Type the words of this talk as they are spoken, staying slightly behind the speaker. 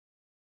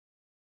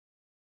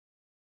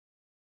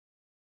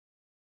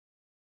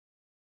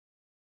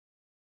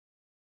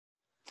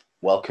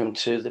Welcome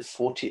to the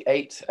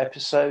 48th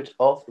episode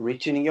of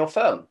Retuning Your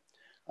Firm.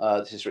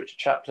 This is Richard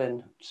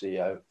Chaplin,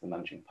 CEO of the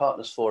Managing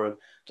Partners Forum.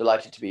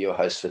 Delighted to be your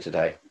host for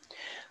today.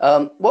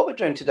 What we're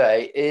doing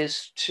today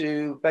is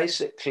to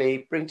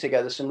basically bring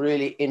together some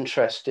really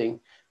interesting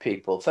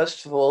people.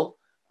 First of all,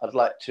 I'd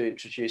like to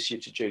introduce you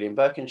to Julian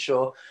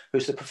Birkinshaw,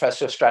 who's the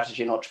Professor of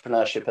Strategy and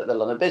Entrepreneurship at the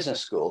London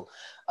Business School.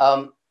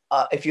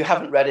 If you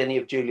haven't read any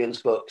of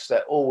Julian's books,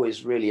 they're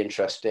always really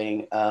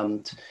interesting,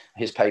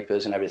 his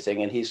papers and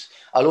everything. And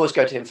I'll always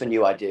go to him for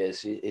new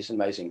ideas. He's an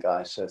amazing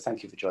guy. So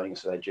thank you for joining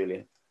us today,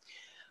 Julian.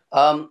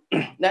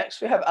 Next,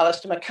 we have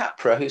Alastair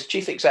McCapra, who's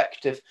Chief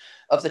Executive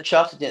of the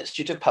Chartered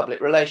Institute of Public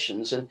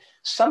Relations. And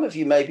some of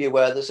you may be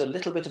aware there's a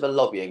little bit of a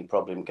lobbying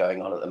problem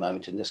going on at the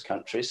moment in this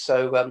country.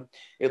 So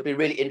it'll be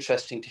really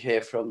interesting to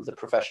hear from the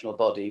professional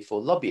body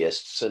for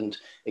lobbyists and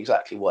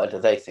exactly where do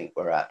they think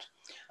we're at.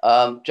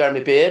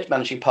 Jeremy Beard,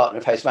 Managing Partner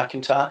of Hayes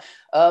McIntyre.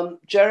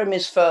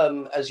 Jeremy's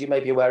firm, as you may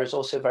be aware, is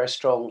also very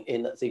strong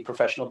in the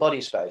professional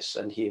body space,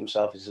 and he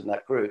himself is in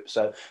that group.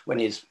 So when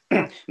his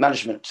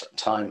management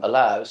time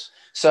allows.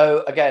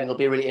 So again, it'll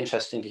be really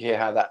interesting to hear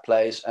how that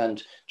plays,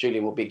 and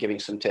Julian will be giving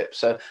some tips.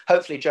 So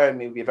hopefully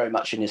Jeremy will be very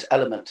much in his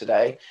element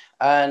today.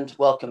 And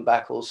welcome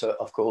back also,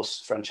 of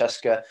course,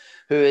 Francesca,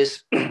 who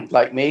is,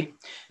 like me,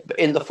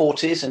 in the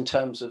 40s in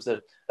terms of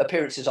the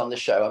appearances on the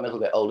show. I'm a little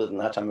bit older than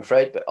that, I'm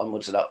afraid, but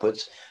onwards and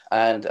upwards.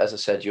 And as I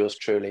said, yours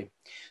truly.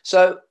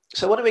 So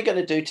what are we going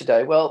to do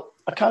today? Well,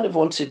 I kind of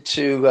wanted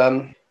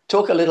to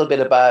talk a little bit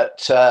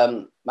about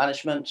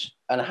management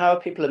and how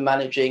people are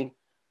managing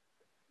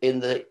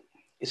in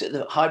is it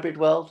the hybrid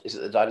world? Is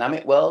it the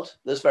dynamic world?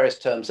 There's various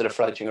terms that are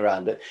floating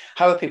around, but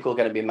how are people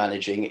going to be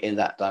managing in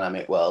that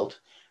dynamic world?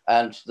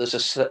 And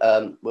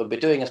we'll be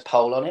doing a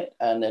poll on it,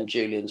 and then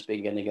Julian's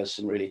been giving us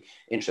some really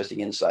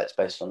interesting insights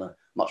based on a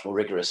much more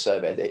rigorous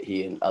survey that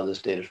he and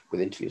others did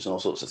with interviews and all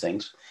sorts of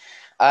things.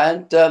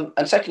 And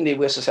secondly,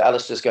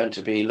 Alastair's going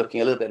to be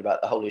looking a little bit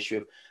about the whole issue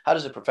of how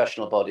does a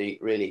professional body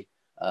really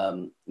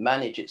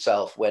manage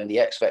itself when the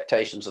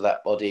expectations of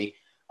that body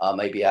are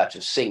maybe out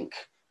of sync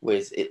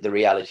with the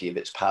reality of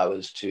its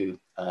powers to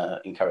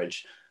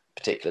encourage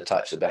particular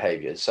types of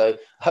behaviours. So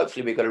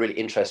hopefully we've got a really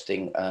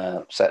interesting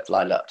set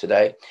lined up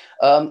today.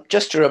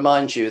 Just to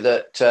remind you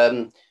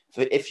that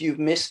if you've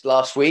missed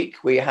last week,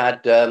 we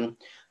had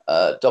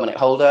Dominic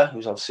Holder,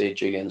 who's obviously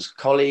Julian's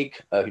colleague,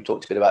 who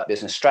talked a bit about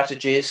business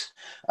strategies.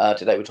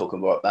 Today we're talking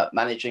more about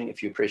managing,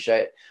 if you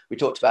appreciate it. We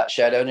talked about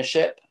shared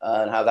ownership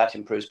and how that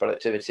improves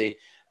productivity.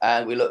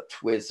 And we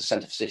looked with the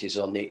Centre for Cities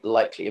on the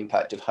likely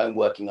impact of home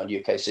working on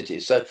UK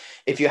cities. So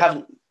if you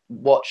haven't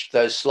watched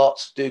those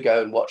slots, do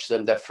go and watch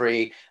them. They're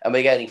free. And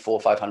we're getting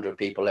 400 or 500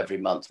 people every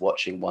month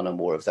watching one or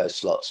more of those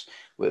slots,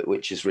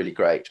 which is really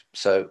great.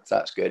 So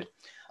that's good.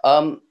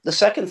 The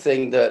second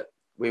thing that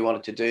we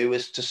wanted to do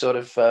was to sort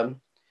of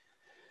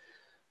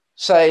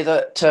say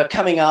that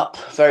coming up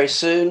very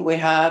soon, we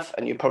have,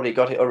 and you probably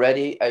got it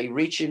already, a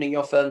Retuning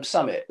Your Firm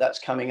Summit. That's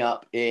coming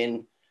up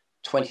in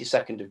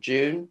 22nd of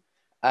June.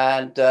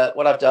 And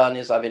what I've done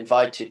is I've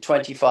invited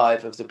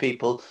 25 of the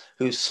people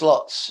whose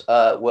slots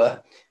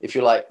were, if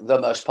you like, the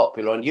most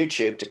popular on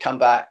YouTube to come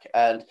back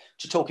and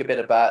to talk a bit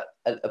about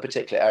a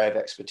particular area of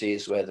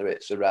expertise, whether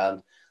it's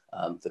around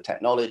the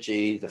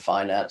technology, the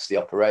finance, the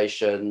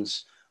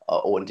operations,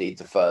 or indeed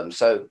the firm.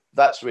 So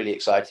that's really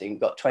exciting.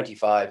 Got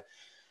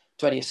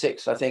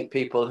 26, I think,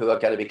 people who are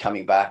going to be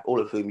coming back,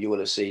 all of whom you will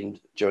have seen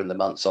during the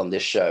months on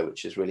this show,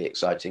 which is really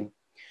exciting.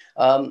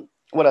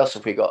 What else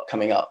have we got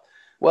coming up?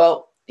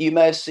 Well, you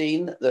may have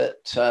seen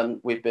that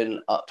we've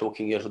been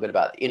talking a little bit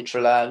about the Intra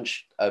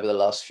Lounge over the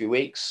last few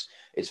weeks.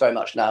 It's very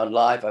much now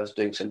live. I was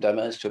doing some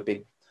demos to a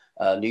big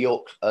New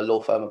York law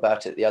firm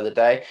about it the other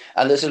day.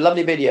 And there's a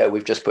lovely video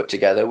we've just put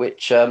together,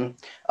 which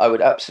I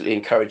would absolutely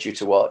encourage you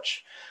to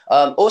watch.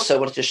 Also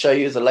wanted to show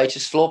you the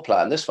latest floor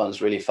plan. This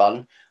one's really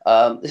fun.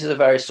 This is a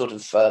very sort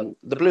of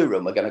the blue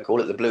room, we're going to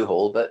call it the blue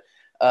hall. But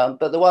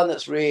the one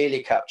that's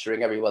really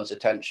capturing everyone's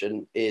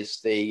attention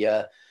is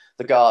the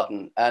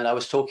garden. And I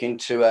was talking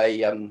to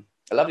a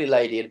lovely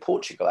lady in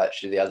Portugal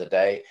actually the other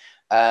day,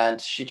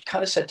 and she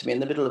kind of said to me in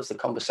the middle of the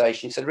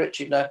conversation, she said, Rich,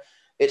 you know,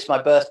 it's my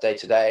birthday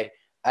today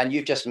and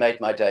you've just made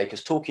my day,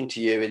 because talking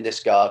to you in this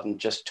garden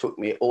just took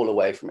me all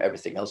away from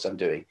everything else I'm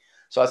doing.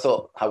 So I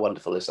thought, how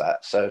wonderful is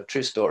that? So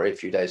true story a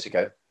few days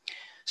ago.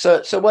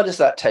 So where does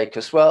that take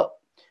us? Well,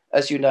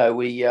 as you know,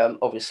 we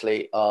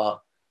obviously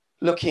are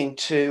looking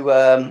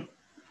to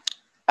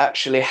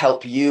actually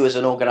help you as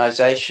an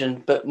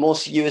organization, but more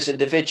so you as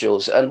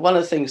individuals. And one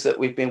of the things that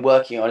we've been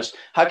working on is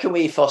how can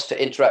we foster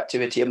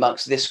interactivity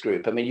amongst this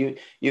group? I mean,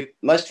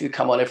 most of you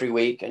come on every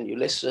week and you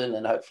listen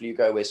and hopefully you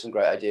go with some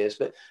great ideas,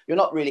 but you're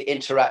not really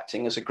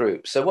interacting as a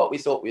group. So what we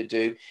thought we'd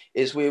do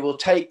is we will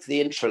take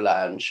the Intra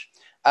Lounge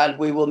and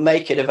we will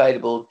make it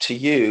available to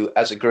you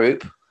as a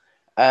group.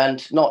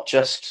 And not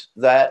just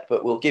that,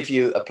 but we'll give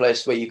you a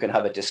place where you can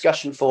have a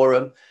discussion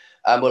forum.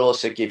 And we'll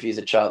also give you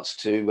the chance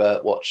to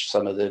watch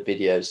some of the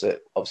videos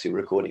that obviously we're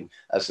recording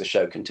as the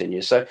show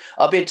continues. So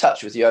I'll be in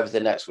touch with you over the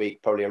next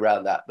week, probably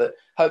around that. But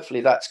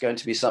hopefully that's going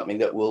to be something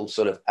that will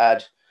sort of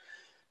add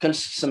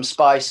some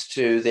spice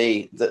to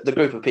the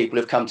group of people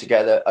who've come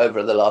together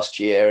over the last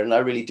year. And I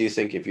really do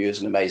think of you as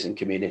an amazing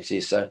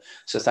community. So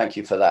thank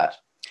you for that.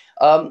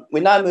 We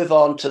now move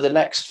on to the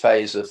next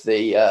phase of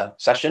the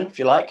session, if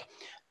you like,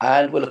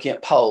 and we're looking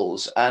at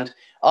polls. And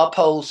our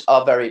polls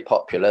are very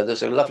popular.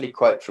 There's a lovely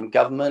quote from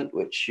government,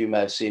 which you may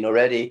have seen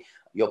already.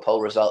 Your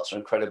poll results are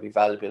incredibly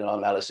valuable in our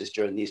analysis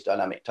during these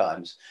dynamic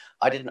times.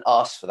 I didn't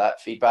ask for that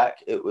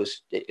feedback.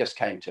 It just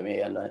came to me,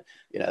 and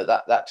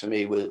that to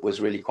me was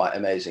really quite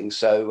amazing.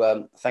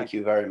 So thank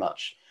you very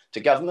much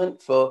to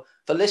government for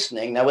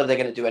listening. Now, whether they're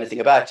going to do anything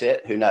about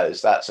it, who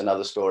knows? That's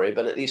another story.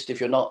 But at least if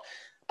you're not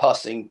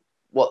passing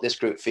what this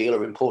group feel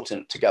are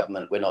important to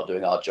government, we're not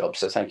doing our job.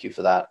 So thank you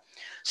for that.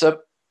 So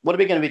what are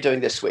we going to be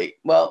doing this week?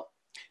 Well,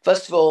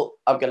 first of all,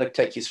 I'm going to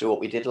take you through what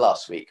we did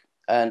last week,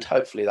 and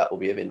hopefully that will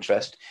be of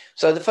interest.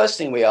 So the first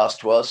thing we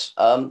asked was,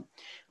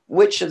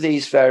 which of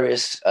these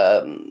various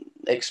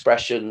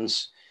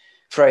expressions,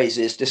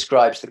 phrases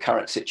describes the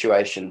current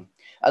situation?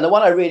 And the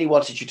one I really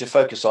wanted you to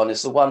focus on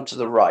is the one to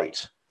the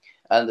right.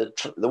 And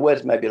the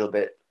word may be a little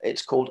bit,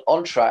 it's called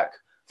On Track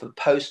for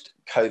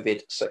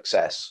Post-COVID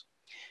Success.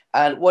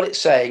 And what it's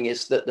saying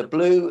is that the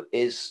blue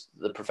is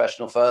the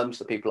professional firms,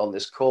 the people on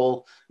this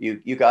call,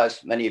 you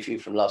guys, many of you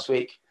from last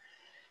week.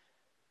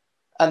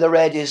 And the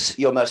red is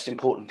your most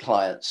important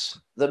clients.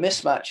 The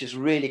mismatch is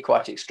really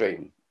quite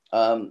extreme.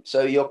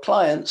 So your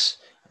clients,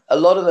 a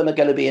lot of them are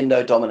going to be in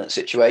no dominant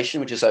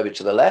situation, which is over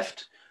to the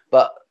left.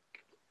 But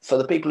for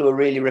the people who are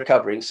really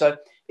recovering, so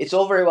it's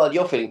all very well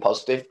you're feeling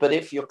positive, but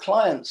if your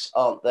clients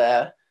aren't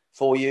there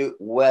for you,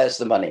 where's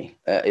the money?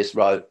 Is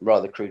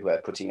rather crude way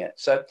of putting it.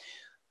 So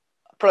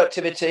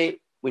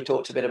productivity, we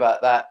talked a bit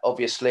about that,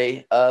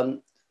 obviously.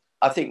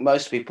 I think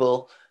most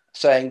people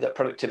saying that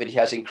productivity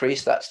has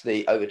increased, that's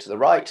the over to the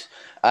right,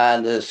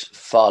 and there's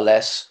far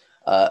less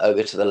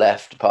over to the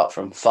left, apart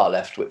from far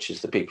left, which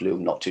is the people who are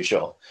not too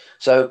sure.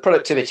 So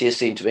productivity has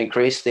seemed to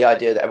increase. The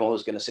idea that everyone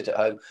was going to sit at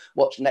home,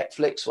 watch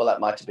Netflix, well, that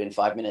might have been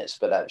 5 minutes,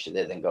 but actually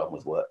they then got on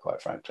with work,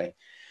 quite frankly.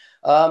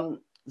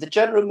 The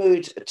general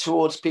mood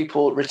towards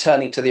people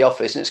returning to the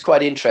office, and it's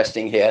quite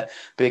interesting here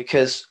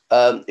because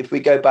if we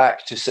go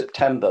back to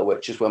September,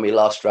 which is when we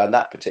last ran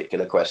that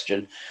particular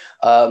question,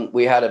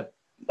 we had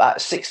about a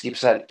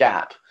 60%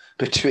 gap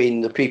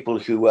between the people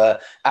who were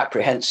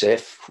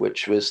apprehensive,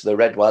 which was the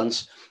red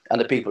ones, and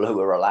the people who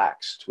were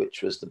relaxed,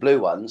 which was the blue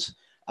ones.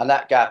 And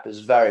that gap is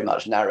very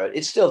much narrowed.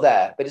 It's still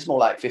there, but it's more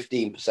like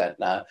 15%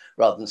 now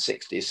rather than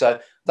 60. So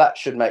that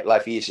should make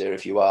life easier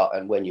if you are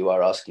and when you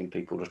are asking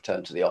people to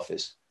return to the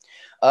office.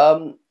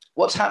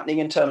 What's happening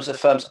in terms of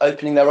firms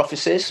opening their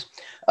offices?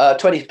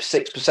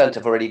 26%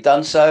 have already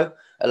done so,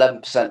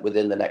 11%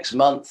 within the next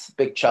month,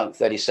 big chunk,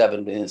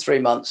 37 within 3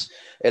 months,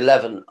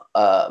 11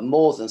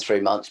 more than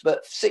 3 months,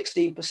 but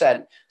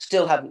 16%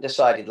 still hadn't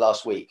decided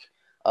last week.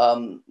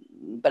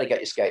 Better get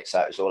your skates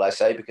out is all I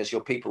say, because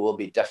your people will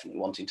be definitely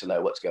wanting to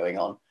know what's going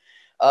on.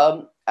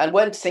 And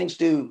when things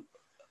do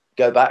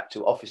go back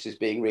to offices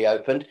being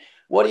reopened,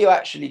 what are you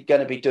actually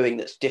going to be doing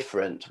that's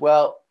different?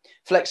 Well,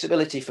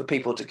 flexibility for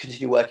people to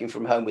continue working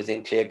from home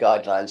within clear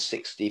guidelines,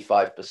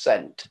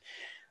 65%,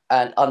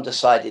 and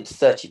undecided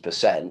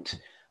 30%.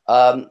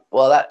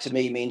 Well, that to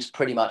me means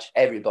pretty much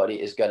everybody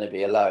is going to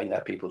be allowing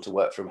their people to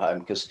work from home,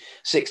 because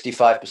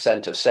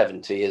 65% of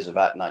 70 is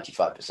about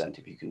 95%,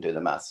 if you can do the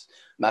maths,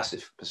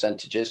 massive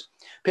percentages.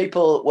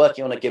 People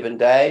working on a given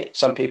day,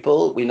 some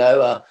people we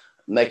know are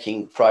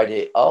making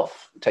Friday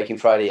off, taking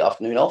Friday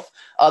afternoon off.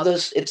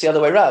 Others, it's the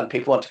other way around.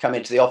 People want to come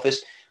into the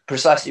office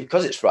precisely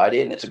because it's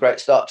Friday and it's a great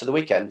start to the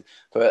weekend,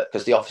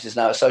 because the office is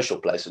now a social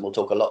place, and we'll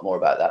talk a lot more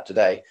about that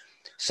today.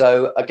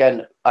 So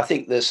again, I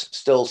think there's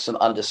still some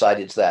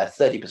undecideds there.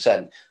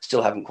 30%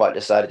 still haven't quite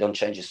decided on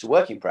changes to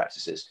working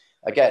practices.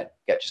 Again,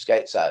 get your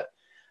skates out.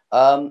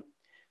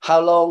 How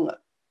long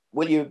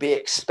will you be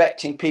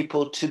expecting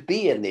people to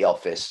be in the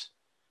office?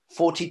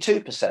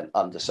 42%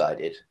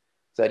 undecided.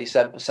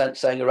 37%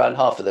 saying around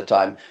half of the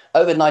time,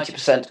 over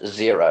 90%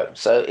 zero.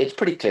 So it's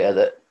pretty clear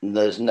that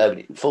there's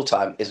nobody,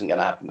 full-time isn't going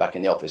to happen back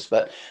in the office.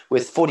 But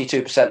with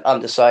 42%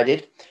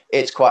 undecided,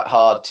 it's quite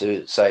hard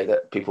to say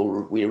that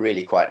people we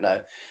really quite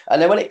know.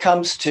 And then when it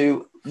comes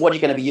to what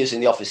you're going to be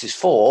using the offices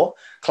for,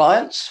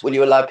 clients, will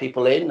you allow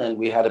people in? And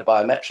we had a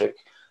biometric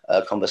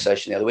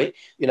conversation the other week.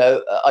 You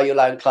know, are you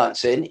allowing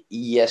clients in?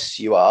 Yes,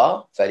 you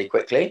are, fairly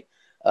quickly.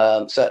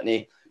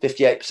 Certainly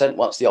 58%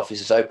 once the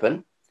office is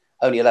open.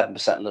 Only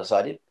 11%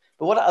 undecided.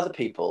 But what are other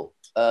people?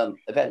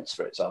 Events,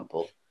 for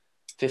example,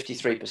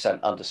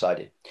 53%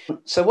 undecided.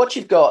 So what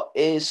you've got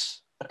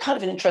is a kind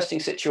of an interesting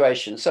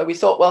situation. So we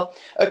thought, well,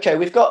 okay,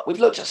 we've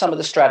looked at some of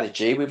the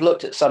strategy, we've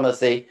looked at some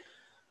of the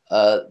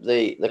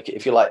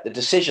if you like, the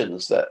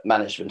decisions that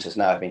management is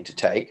now having to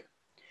take.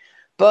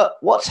 But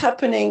what's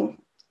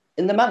happening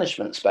in the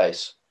management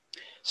space?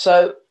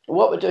 So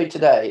what we're doing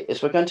today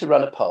is we're going to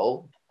run a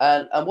poll.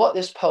 And what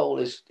this poll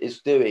is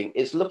doing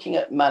is looking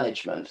at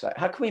management. Like,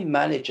 how can we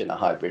manage in a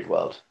hybrid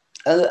world?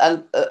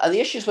 And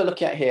the issues we're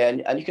looking at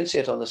here, and you can see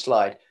it on the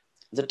slide,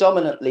 the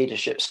dominant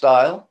leadership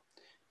style,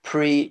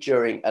 pre,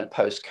 during, and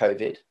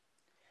post-COVID.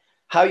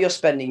 how you're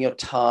spending your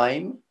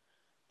time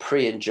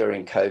pre and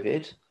during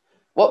COVID,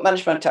 what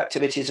management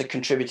activities are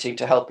contributing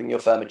to helping your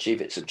firm achieve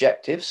its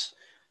objectives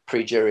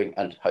pre, during,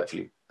 and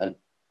hopefully and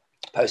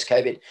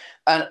post-COVID,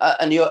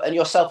 and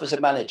yourself as a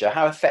manager,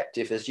 how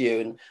effective is you?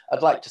 And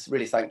I'd like to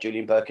really thank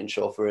Julian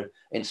Birkinshaw for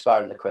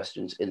inspiring the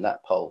questions in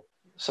that poll.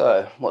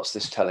 So what's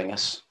this telling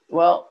us?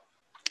 Well,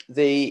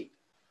 the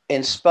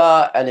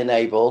inspire and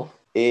enable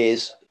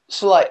is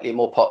slightly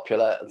more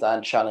popular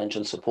than challenge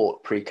and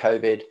support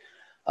pre-COVID.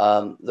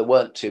 There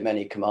weren't too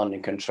many command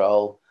and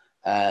control,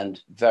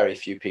 and very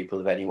few people,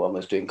 if anyone,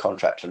 was doing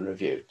contract and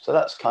review. So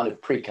that's kind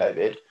of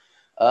pre-COVID.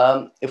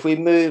 If we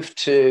move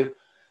to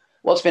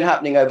what's been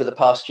happening over the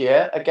past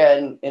year,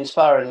 again,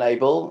 inspire and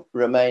enable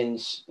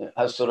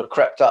has sort of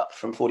crept up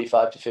from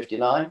 45 to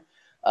 59.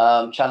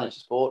 Challenge and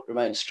support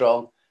remains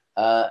strong,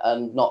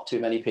 and not too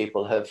many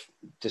people have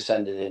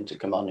descended into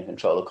command and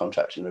control or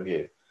contract and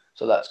review.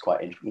 So that's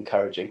quite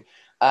encouraging.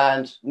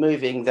 And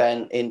moving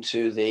then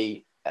into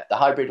the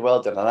hybrid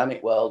world, the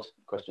dynamic world,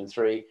 question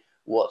 3,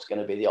 what's going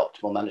to be the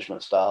optimal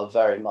management style?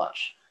 Very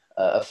much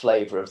a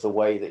flavour of the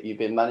way that you've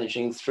been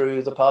managing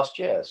through the past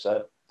year.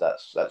 So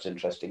that's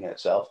interesting in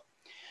itself.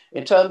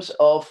 In terms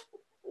of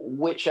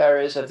which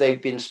areas have they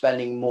been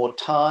spending more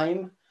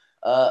time,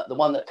 the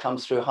one that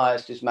comes through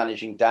highest is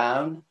managing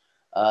down.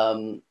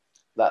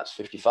 That's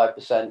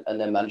 55%, and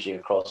then managing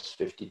across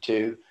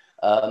 52%.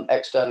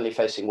 Externally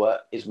facing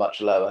work is much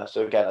lower.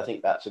 So again, I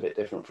think that's a bit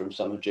different from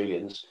some of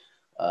Julian's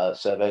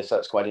surveys. So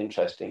that's quite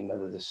interesting.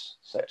 Whether this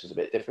sector is a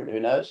bit different, who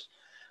knows?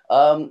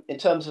 In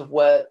terms of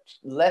where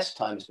less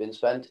time has been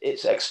spent,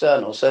 it's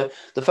external. So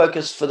the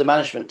focus for the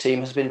management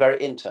team has been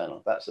very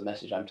internal. That's the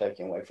message I'm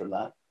taking away from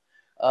that.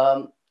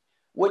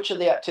 Which are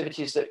the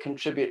activities that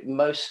contribute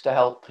most to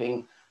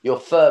helping your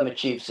firm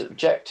achieve its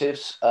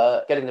objectives?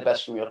 Getting the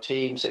best from your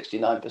team,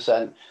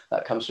 69%.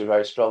 That comes through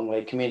very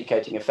strongly.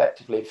 Communicating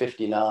effectively,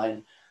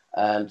 59%.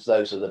 And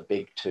those are the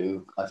big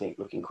two, I think,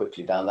 looking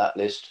quickly down that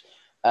list.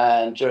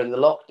 And during the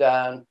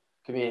lockdown,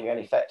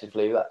 communicating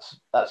effectively, that's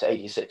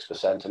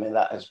 86%. I mean,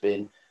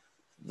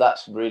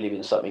 that's really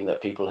been something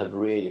that people have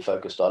really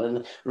focused on.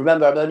 And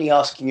remember, I'm only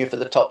asking you for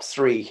the top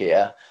 3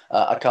 here.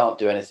 I can't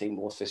do anything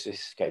more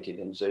sophisticated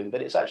in Zoom,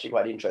 but it's actually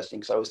quite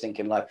interesting. So I was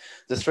thinking, like,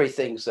 the 3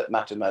 things that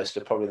matter most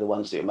are probably the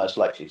ones that you're most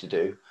likely to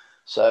do.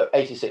 So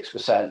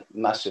 86%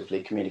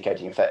 massively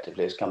communicating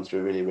effectively has come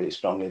through really, really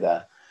strongly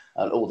there.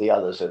 And all the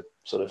others are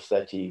sort of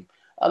 30,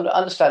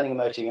 understanding and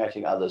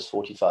motivating others,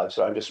 45.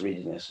 So I'm just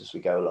reading this as we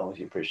go along, if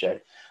you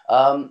appreciate.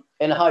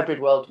 In a hybrid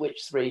world,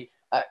 which 3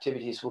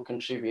 activities will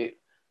contribute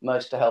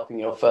most to helping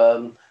your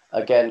firm?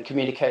 Again,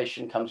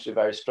 communication comes through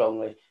very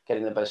strongly,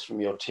 getting the best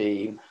from your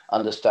team,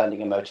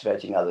 understanding and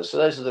motivating others. So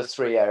those are the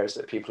 3 areas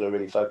that people are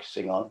really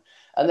focusing on.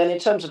 And then in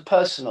terms of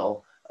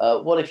personal,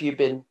 what have you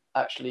been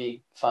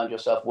actually found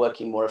yourself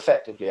working more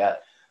effectively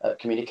at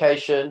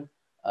communication,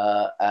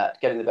 at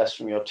getting the best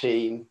from your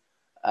team,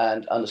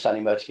 and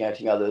understanding,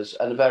 motivating others,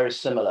 and very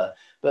similar.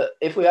 But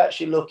if we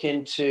actually look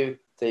into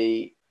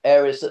the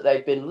areas that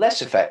they've been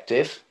less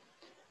effective,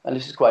 and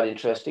this is quite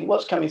interesting,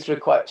 what's coming through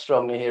quite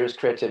strongly here is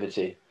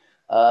creativity.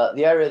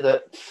 The area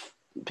that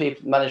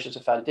managers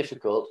have found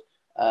difficult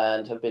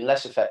and have been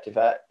less effective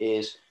at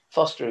is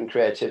fostering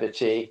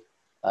creativity,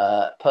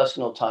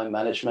 personal time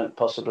management,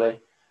 possibly.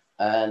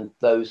 And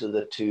those are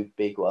the 2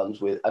 big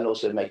ones, and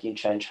also making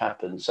change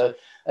happen. So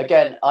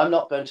again, I'm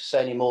not going to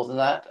say any more than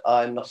that.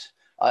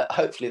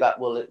 Hopefully that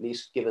will at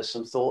least give us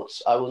some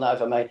thoughts. I will now,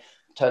 if I may,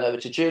 turn over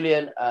to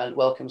Julian, and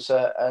welcome,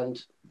 sir, and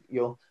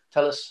you'll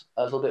tell us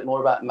a little bit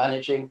more about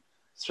managing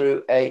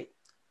through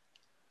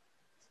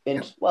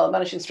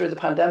managing through the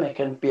pandemic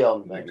and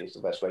beyond, maybe is the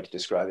best way to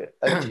describe it.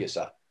 Over to you,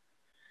 sir.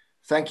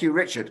 Thank you,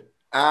 Richard.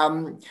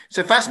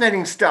 So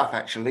fascinating stuff,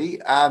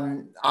 actually.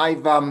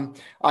 I've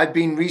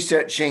been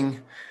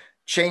researching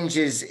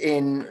changes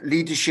in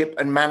leadership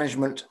and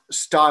management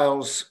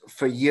styles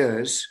for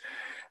years.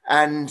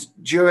 And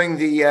during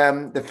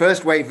the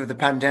first wave of the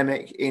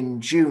pandemic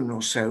in June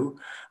or so,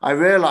 I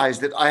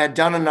realized that I had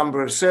done a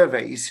number of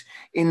surveys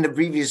in the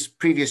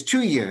previous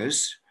 2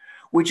 years,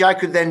 which I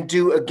could then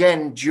do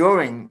again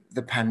during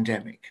the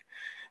pandemic,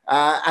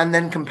 and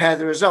then compare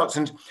the results.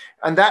 And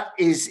that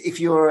is, if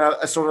you're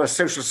a sort of a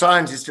social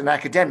scientist and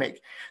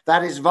academic,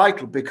 that is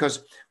vital,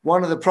 because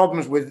one of the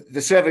problems with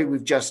the survey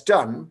we've just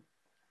done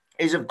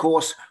is, of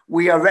course,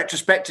 we are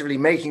retrospectively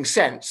making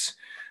sense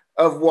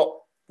of what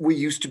we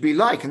used to be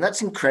like, and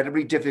that's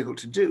incredibly difficult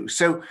to do.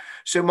 So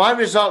my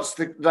results,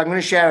 that I'm going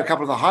to share a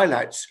couple of the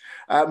highlights.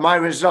 My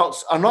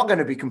results are not going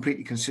to be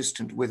completely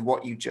consistent with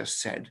what you just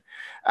said,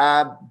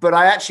 but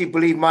I actually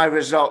believe my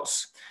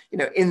results,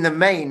 in the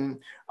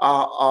main,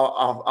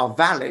 are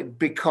valid,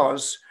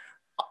 because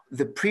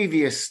the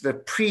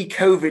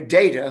pre-COVID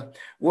data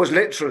was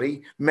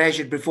literally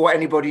measured before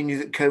anybody knew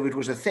that COVID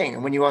was a thing.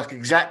 And when you ask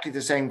exactly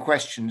the same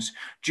questions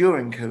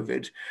during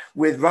COVID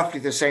with roughly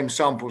the same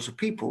samples of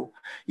people,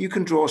 you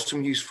can draw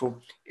some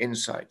useful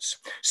insights.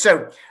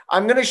 So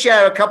I'm going to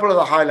share a couple of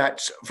the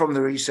highlights from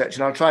the research,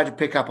 and I'll try to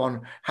pick up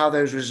on how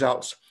those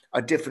results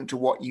are different to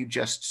what you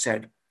just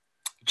said.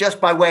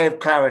 just by way of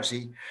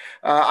clarity,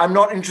 I'm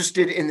not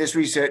interested in this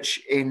research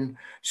in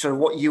sort of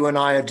what you and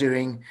I are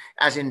doing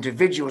as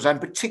individuals. I'm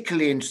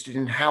particularly interested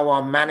in how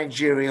our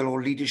managerial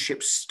or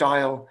leadership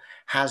style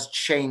has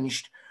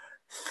changed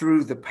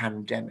through the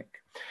pandemic.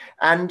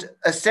 And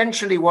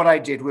essentially what I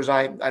did was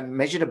I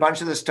measured a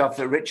bunch of the stuff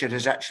that Richard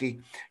has actually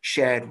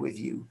shared with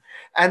you.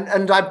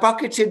 And I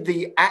bucketed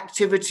the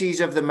activities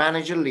of the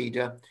manager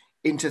leader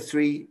into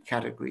three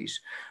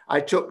categories. I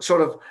took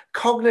sort of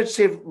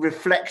cognitive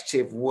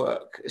reflective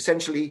work,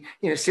 essentially,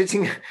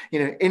 sitting,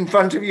 in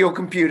front of your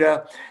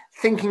computer,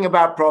 thinking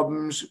about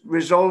problems,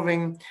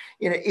 resolving,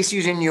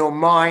 issues in your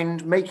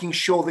mind, making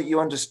sure that you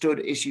understood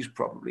issues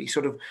properly.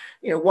 Sort of,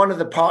 one of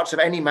the parts of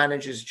any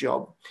manager's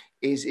job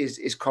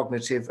is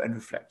cognitive and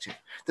reflective.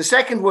 The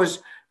second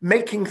was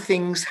making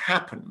things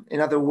happen. In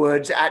other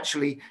words,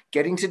 actually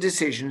getting to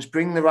decisions,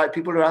 bringing the right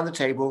people around the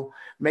table,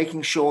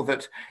 making sure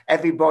that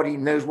everybody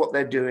knows what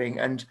they're doing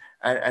and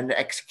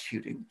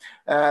executing,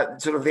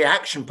 sort of the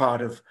action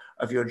part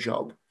of your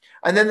job.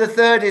 And then the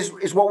third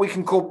is what we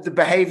can call the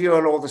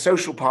behavioral or the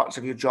social parts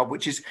of your job,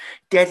 which is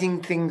getting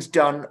things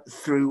done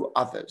through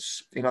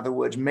others. In other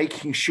words,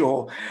 making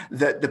sure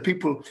that the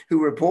people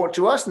who report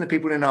to us and the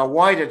people in our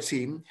wider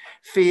team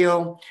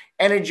feel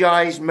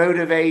energized,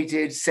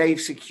 motivated,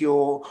 safe,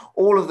 secure,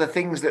 all of the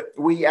things that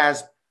we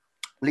as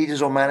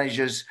leaders or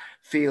managers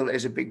feel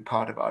is a big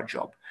part of our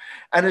job.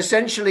 And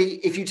essentially,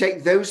 if you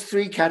take those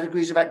three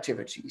categories of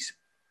activities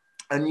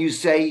and you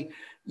say,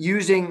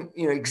 using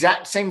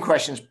exact same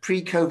questions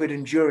pre-COVID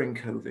and during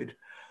COVID,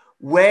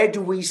 where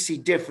do we see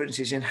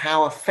differences in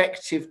how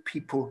effective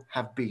people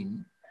have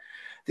been?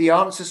 The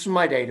answers from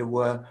my data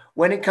were,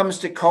 when it comes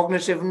to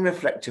cognitive and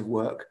reflective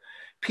work,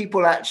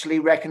 people actually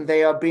reckon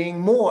they are being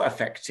more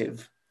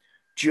effective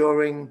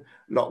during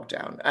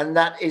lockdown. And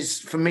that is,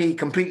 for me,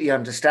 completely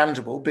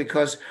understandable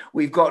because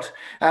we've got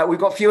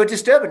fewer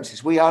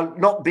disturbances. We are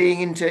not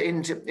being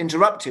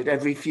interrupted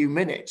every few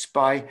minutes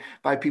by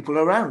people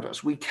around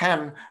us. We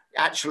can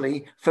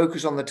actually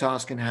focus on the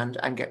task in hand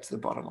and get to the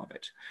bottom of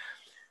it.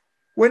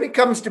 When it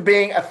comes to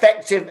being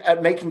effective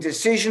at making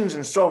decisions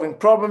and solving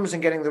problems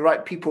and getting the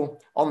right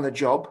people on the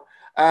job,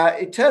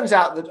 it turns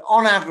out that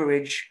on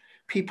average,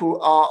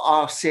 people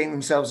are seeing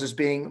themselves as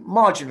being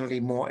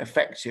marginally more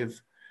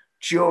effective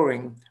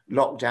during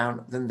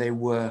lockdown than they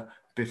were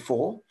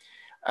before.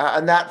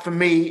 And that for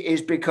me is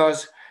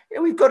because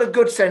we've got a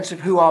good sense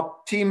of who our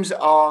teams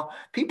are.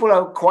 People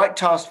are quite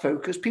task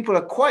focused. People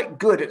are quite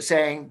good at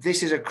saying,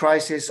 this is a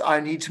crisis. I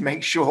need to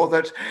make sure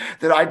that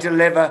I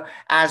deliver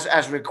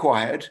as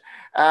required.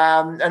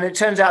 And it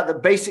turns out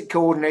that basic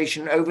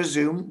coordination over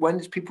Zoom, when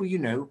it's people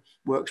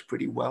works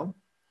pretty well.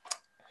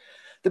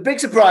 The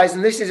big surprise,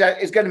 and this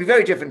is going to be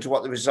very different to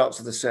what the results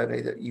of the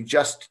survey that you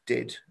just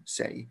did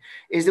say,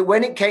 is that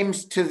when it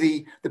comes to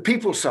the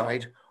people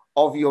side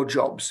of your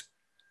jobs,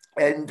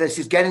 and this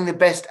is getting the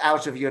best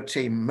out of your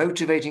team,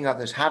 motivating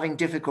others, having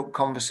difficult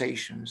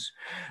conversations,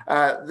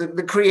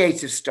 the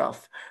creative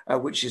stuff,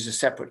 which is a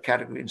separate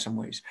category in some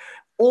ways,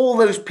 all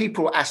those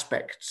people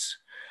aspects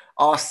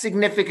are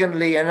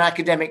significantly, in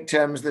academic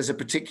terms, there's a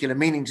particular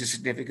meaning to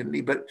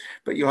significantly, but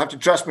you'll have to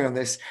trust me on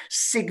this,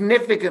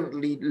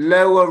 significantly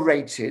lower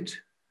rated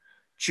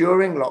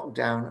during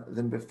lockdown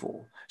than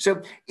before.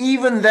 So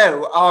even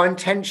though our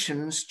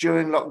intentions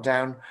during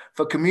lockdown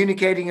for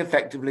communicating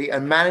effectively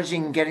and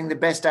managing and getting the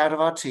best out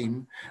of our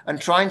team and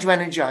trying to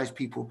energize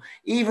people,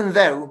 even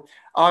though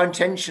our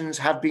intentions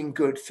have been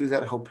good through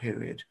that whole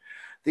period,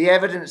 the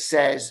evidence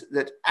says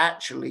that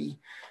actually,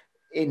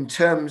 in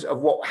terms of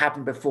what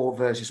happened before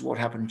versus what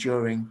happened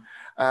during,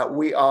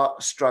 we are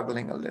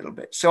struggling a little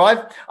bit. So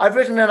I've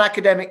written an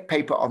academic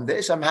paper on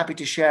this. I'm happy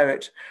to share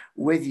it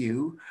with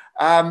you.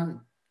 And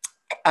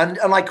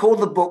I call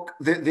the book,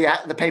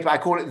 the paper, I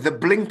call it The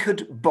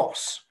Blinkered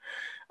Boss.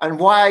 And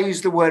why I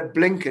use the word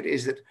blinkered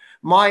is that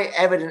my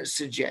evidence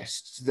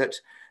suggests that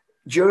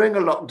during a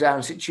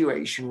lockdown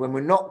situation, when we're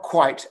not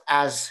quite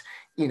as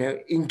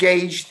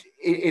engaged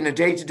in a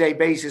day-to-day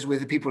basis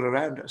with the people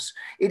around us,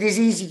 it is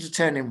easy to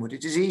turn inward.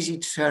 It is easy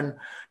to turn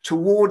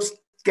towards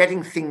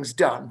getting things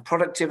done,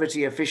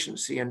 productivity,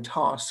 efficiency, and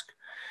task.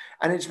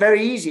 And it's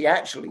very easy,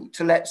 actually,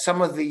 to let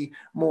some of the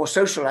more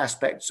social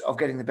aspects of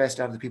getting the best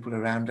out of the people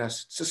around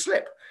us to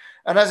slip.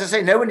 And as I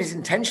say, no one is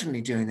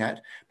intentionally doing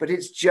that, but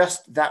it's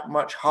just that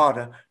much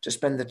harder to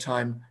spend the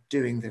time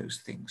doing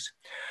those things.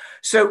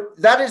 So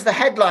that is the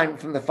headline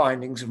from the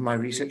findings of my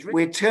research.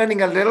 We're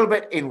turning a little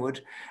bit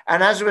inward,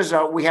 and as a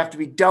result, we have to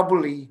be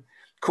doubly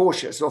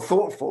cautious or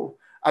thoughtful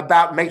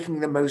about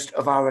making the most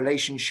of our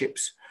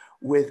relationships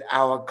with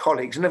our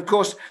colleagues. And of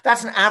course,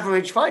 that's an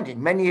average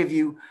finding. Many of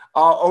you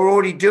are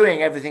already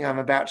doing everything I'm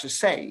about to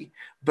say,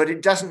 but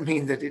it doesn't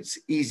mean that it's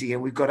easy,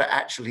 and we've got to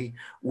actually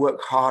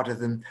work harder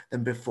than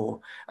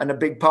before. And a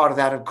big part of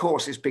that, of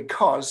course, is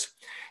because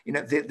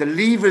the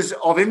levers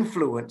of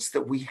influence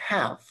that we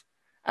have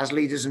as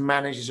leaders and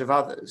managers of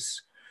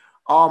others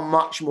are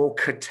much more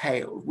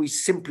curtailed. We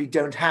simply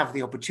don't have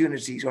the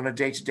opportunities on a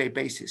day-to-day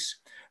basis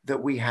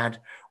that we had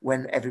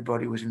when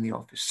everybody was in the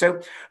office.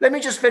 So let me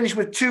just finish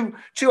with two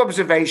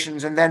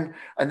observations, and then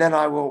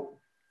I will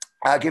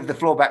give the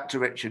floor back to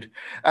Richard.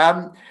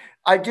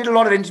 I did a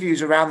lot of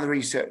interviews around the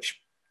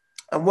research,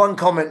 and one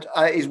comment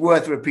is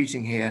worth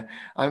repeating here.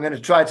 I'm going to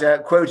try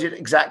to quote it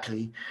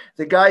exactly.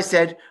 The guy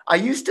said, "I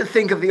used to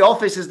think of the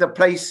office as the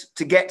place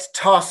to get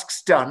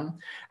tasks done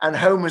and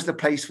home as the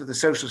place for the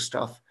social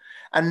stuff.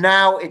 And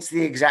now it's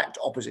the exact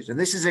opposite." And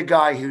this is a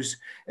guy who's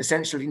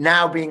essentially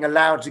now being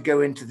allowed to go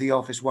into the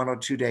office 1 or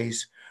 2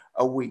 days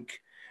a week.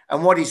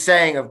 And what he's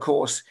saying, of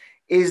course,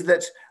 is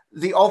that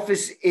the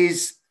office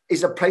is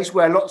a place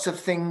where lots of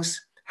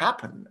things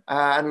happen.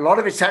 And a lot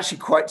of it's actually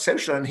quite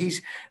social. And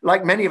he's,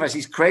 like many of us,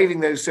 he's craving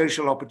those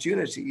social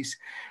opportunities.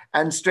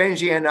 And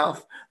strangely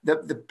enough,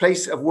 the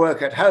place of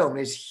work at home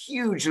is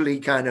hugely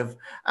kind of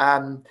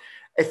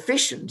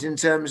efficient in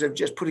terms of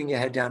just putting your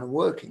head down and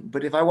working.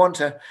 But if I want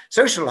to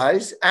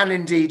socialize and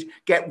indeed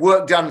get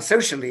work done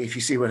socially, if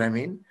you see what I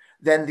mean,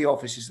 then the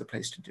office is the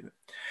place to do it.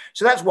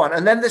 So that's one.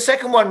 And then the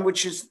second one,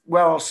 which is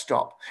where I'll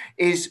stop,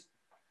 is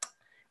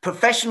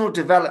professional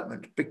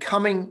development,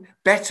 becoming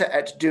better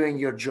at doing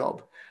your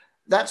job.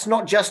 That's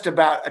not just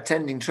about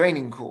attending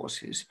training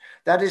courses.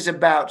 That is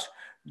about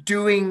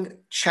doing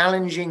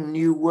challenging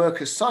new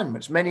work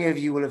assignments. Many of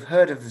you will have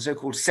heard of the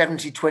so-called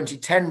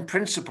 70-20-10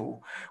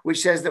 principle,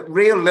 which says that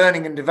real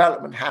learning and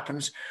development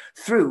happens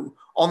through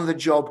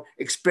on-the-job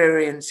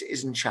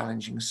experiences and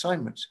challenging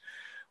assignments.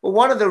 Well,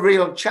 one of the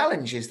real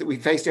challenges that we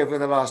faced over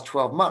the last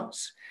 12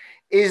 months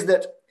is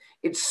that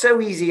it's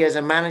so easy as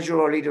a manager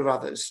or leader of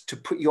others to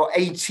put your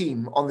A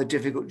team on the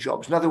difficult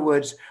jobs. In other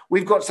words,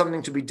 we've got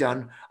something to be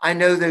done. I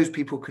know those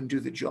people can do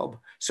the job,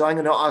 so I'm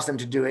going to ask them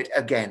to do it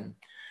again,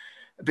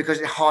 because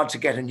it's hard to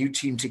get a new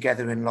team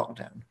together in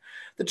lockdown.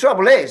 The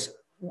trouble is,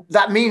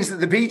 that means that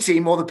the B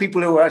team, or the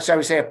people who are, shall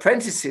we say,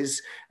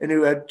 apprentices and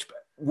who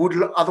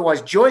would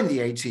otherwise join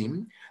the A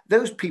team,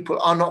 those people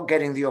are not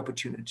getting the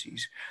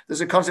opportunities. There's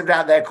a concept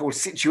out there called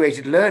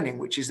situated learning,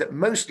 which is that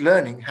most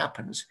learning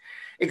happens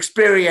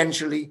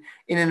experientially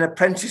in an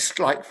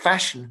apprentice-like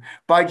fashion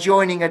by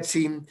joining a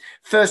team,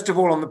 first of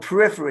all on the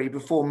periphery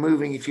before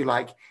moving, if you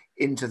like,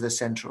 into the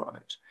center of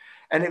it.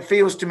 And it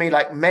feels to me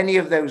like many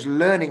of those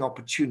learning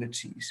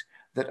opportunities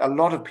that a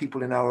lot of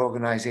people in our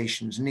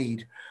organizations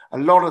need, a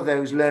lot of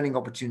those learning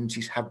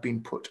opportunities have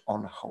been put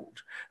on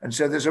hold. And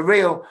so there's a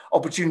real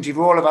opportunity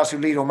for all of us who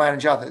lead or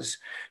manage others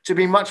to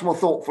be much more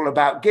thoughtful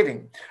about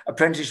giving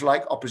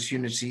apprentice-like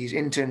opportunities,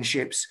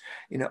 internships,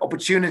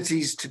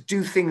 opportunities to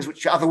do things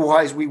which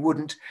otherwise we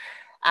wouldn't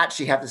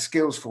actually have the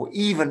skills for,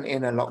 even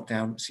in a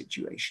lockdown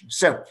situation.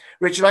 So,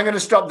 Richard, I'm going to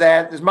stop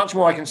there. There's much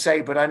more I can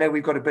say, but I know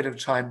we've got a bit of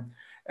time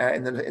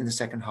in the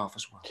second half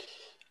as well.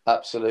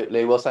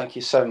 Absolutely. Well, thank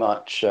you so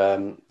much.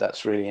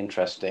 That's really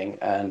interesting.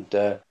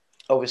 And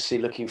obviously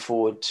looking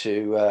forward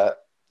to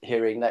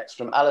hearing next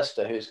from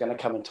Alastair, who's going to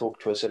come and talk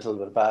to us a little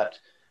bit about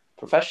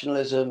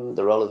professionalism,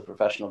 the role of the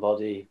professional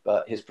body,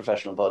 but his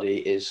professional body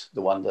is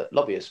the one that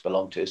lobbyists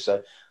belong to.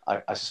 So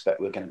I suspect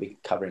we're going to be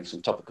covering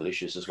some topical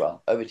issues as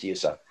well. Over to you,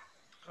 sir.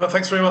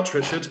 Thanks very much,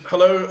 Richard.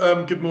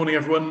 Hello, good morning,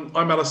 everyone.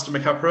 I'm Alastair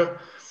McCapra.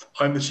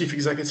 I'm the Chief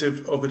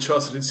Executive of the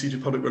Chartered Institute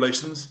of Public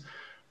Relations.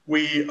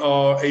 We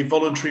are a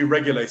voluntary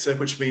regulator,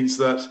 which means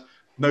that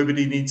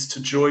nobody needs to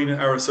join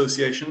our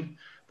association.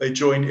 They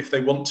join if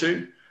they want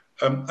to.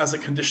 As a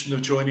condition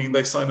of joining,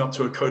 they sign up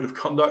to a code of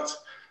conduct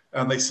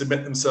and they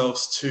submit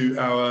themselves to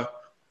our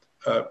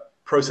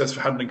process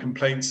for handling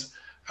complaints.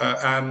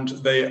 And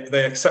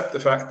they accept the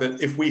fact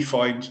that if we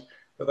find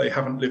that they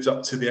haven't lived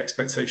up to the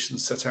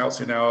expectations set out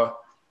in our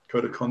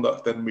code of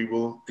conduct, then we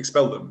will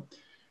expel them.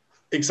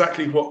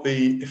 Exactly what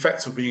the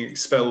effect of being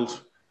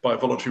expelled by a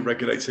voluntary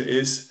regulator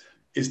is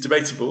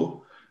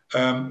debatable.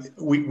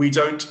 We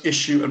don't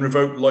issue and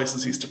revoke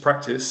licenses to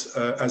practice,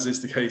 as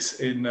is the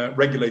case in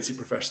regulated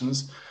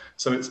professions.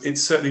 So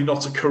it's certainly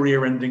not a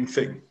career-ending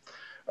thing.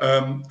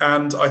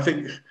 And I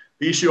think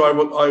the issue I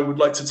would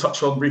like to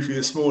touch on briefly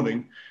this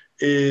morning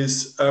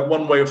is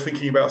one way of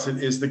thinking about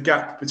it is the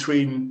gap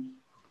between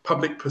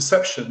public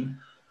perception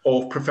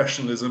of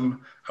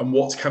professionalism and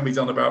what can be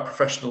done about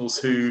professionals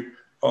who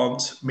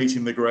aren't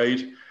meeting the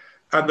grade,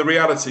 and the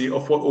reality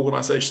of what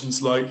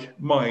organisations like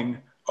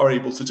mine are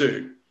able to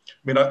do. I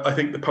mean, I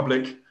think the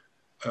public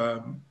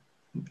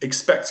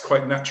expect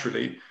quite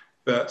naturally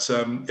that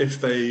if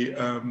they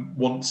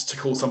want to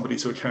call somebody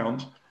to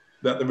account,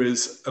 that there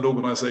is an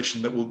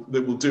organisation that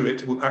will do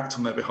it, will act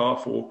on their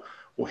behalf or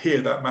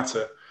hear that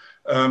matter.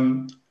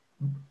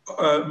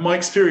 My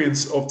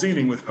experience of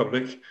dealing with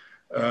public,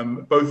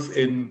 both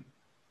in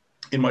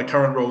my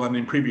current role and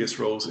in previous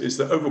roles, is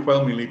that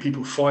overwhelmingly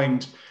people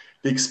find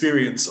the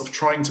experience of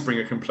trying to bring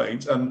a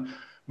complaint, and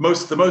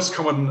the most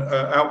common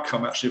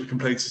outcome actually of a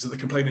complaint is that the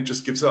complainant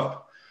just gives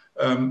up.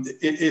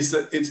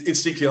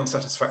 It's deeply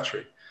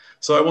unsatisfactory.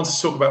 So I wanted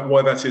to talk about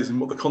why that is and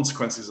what the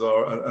consequences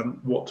are and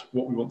what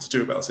we want to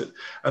do about it.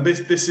 And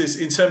this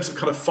is, in terms of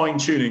kind of fine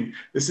tuning,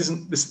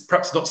 this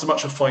perhaps not so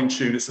much a fine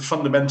tune, it's a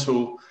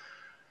fundamental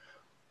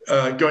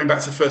going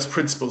back to first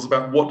principles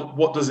about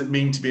what does it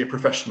mean to be a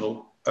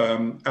professional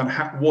and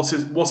what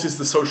is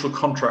the social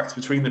contract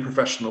between the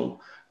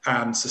professional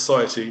and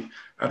society,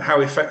 and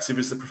how effective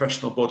is the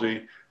professional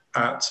body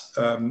at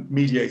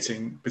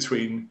mediating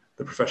between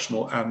the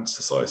professional and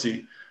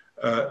society,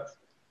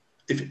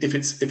 if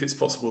it's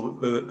possible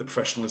that the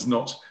professional is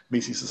not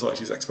meeting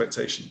society's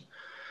expectation.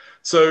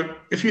 So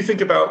if you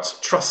think about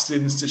trust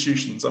in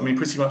institutions, I mean,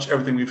 pretty much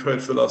everything we've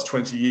heard for the last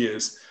 20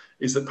 years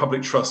is that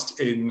public trust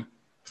in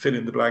fill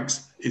in the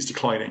blanks is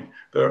declining.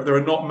 There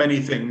are not many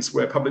things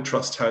where public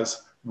trust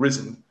has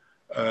risen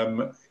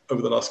over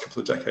the last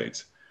couple of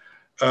decades.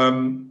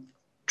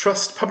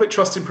 Public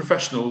trust in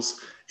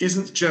professionals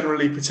isn't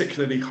generally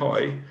particularly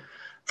high.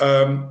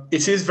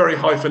 It is very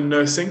high for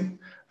nursing,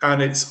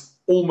 and it's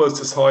almost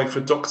as high for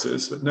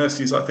doctors, but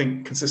nurses, I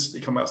think,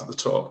 consistently come out at the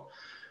top.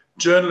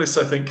 Journalists,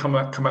 I think, come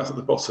out at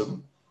the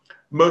bottom.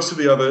 Most of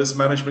the others,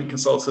 management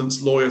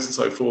consultants, lawyers, and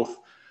so forth,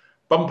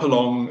 bump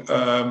along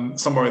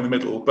somewhere in the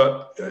middle.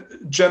 But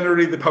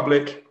generally, the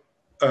public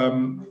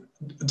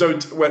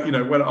don't,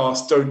 when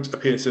asked, don't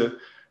appear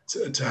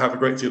to have a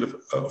great deal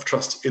of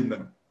trust in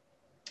them.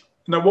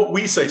 Now, what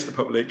we say to the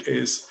public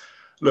is,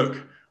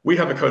 look, we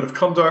have a code of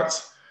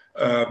conduct.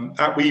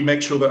 We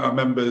make sure that our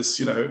members,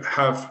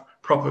 have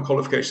proper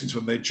qualifications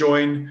when they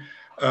join.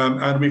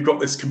 And we've got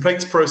this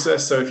complaints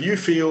process. So if you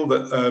feel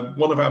that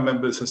one of our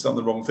members has done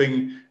the wrong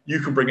thing, you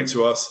can bring it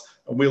to us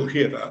and we'll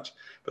hear that.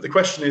 But the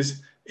question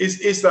is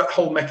that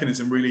whole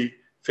mechanism really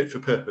fit for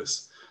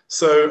purpose?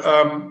 So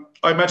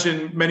I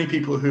imagine many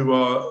people who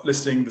are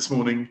listening this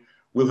morning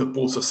will have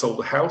bought or sold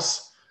a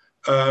house.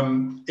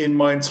 In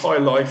my entire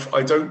life,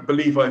 I don't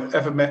believe I've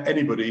ever met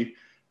anybody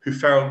who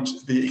found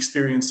the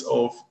experience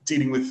of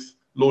dealing with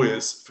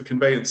lawyers for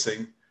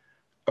conveyancing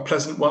a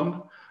pleasant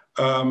one.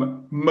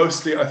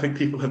 Mostly, I think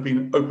people have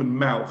been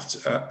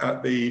open-mouthed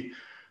at the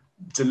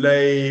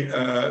delay,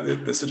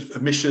 the sort of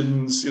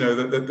omissions,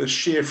 the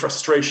sheer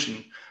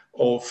frustration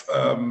of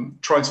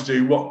trying to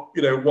do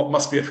what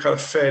must be a kind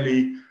of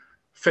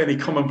fairly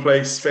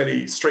commonplace,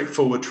 fairly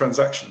straightforward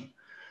transaction.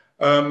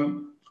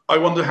 I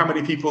wonder how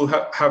many people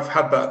have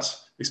had that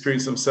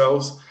experience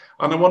themselves,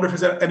 and I wonder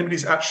if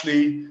anybody's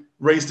actually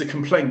raised a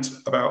complaint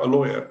about a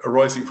lawyer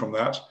arising from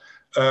that.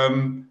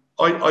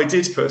 I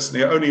did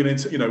personally, only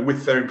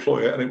with their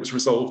employer, and it was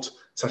resolved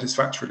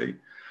satisfactorily.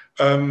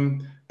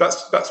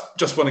 That's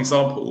just one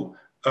example,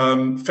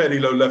 fairly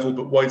low level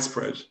but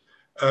widespread.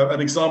 An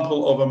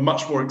example of a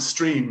much more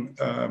extreme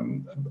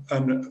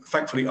and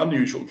thankfully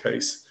unusual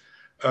case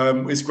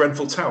is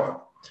Grenfell Tower,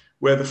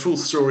 where the full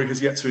story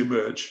has yet to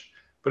emerge.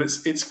 But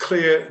it's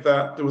clear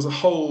that there was a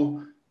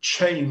whole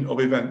chain of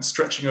events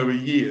stretching over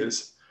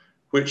years,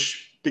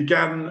 which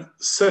began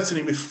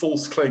certainly with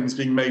false claims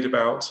being made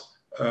about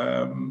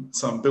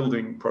some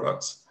building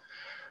products,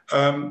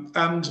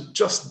 and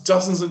just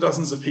dozens and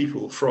dozens of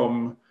people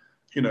from,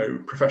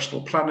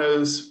 professional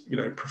planners,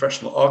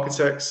 professional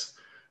architects,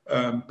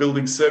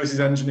 building services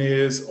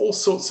engineers, all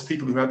sorts of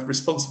people who had the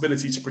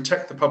responsibility to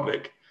protect the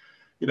public,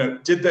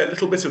 did their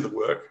little bit of the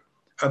work,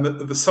 and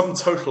the sum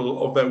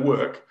total of their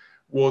work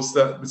was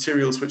that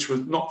materials which were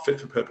not fit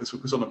for purpose were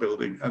put on a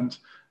building, and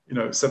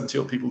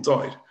 70-odd people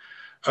died.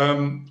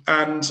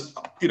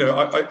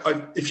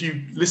 If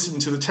you listen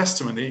to the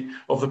testimony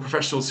of the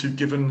professionals who've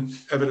given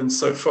evidence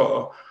so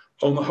far,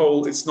 on the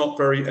whole, it's not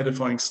very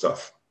edifying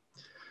stuff.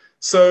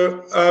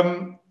 So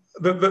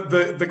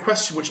the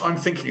question which I'm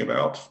thinking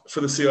about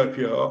for the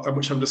CIPR, and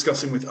which I'm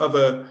discussing with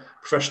other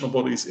professional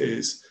bodies,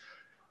 is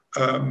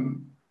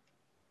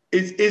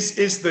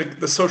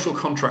the social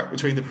contract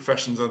between the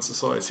professions and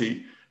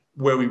society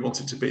where we want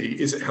it to be?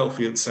 Is it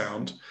healthy and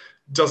sound?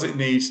 Does it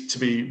need to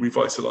be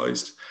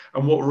revitalized?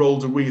 And what role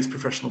do we as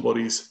professional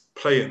bodies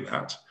play in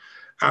that?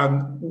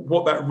 And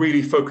what that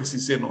really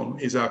focuses in on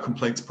is our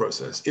complaints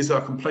process. Is our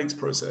complaints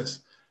process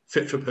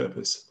fit for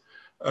purpose?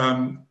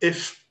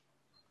 If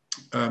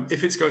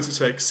it's going to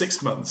take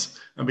 6 months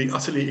and be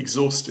utterly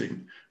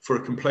exhausting for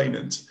a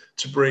complainant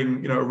to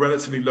bring a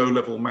relatively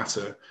low-level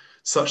matter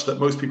such that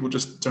most people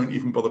just don't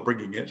even bother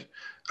bringing it,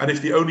 and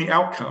if the only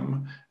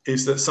outcome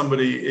is that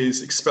somebody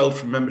is expelled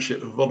from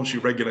membership of a voluntary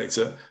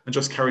regulator and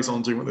just carries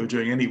on doing what they were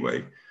doing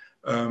anyway,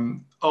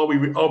 are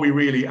we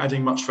really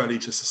adding much value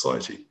to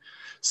society?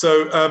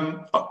 So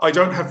I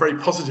don't have very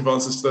positive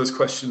answers to those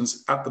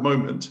questions at the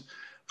moment.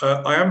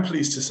 I am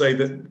pleased to say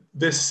that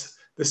this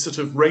sort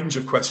of range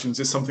of questions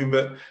is something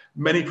that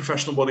many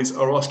professional bodies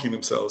are asking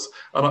themselves.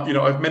 And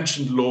I've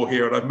mentioned law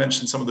here, and I've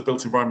mentioned some of the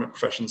built environment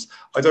professions.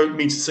 I don't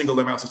mean to single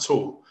them out at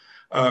all.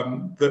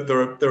 That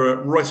there are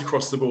right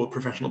across the board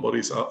professional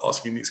bodies are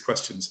asking these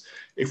questions.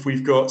 If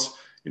we've got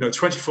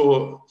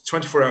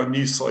 24-hour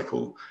news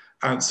cycle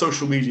and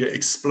social media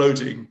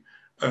exploding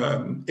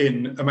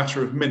in a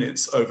matter of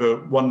minutes over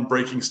one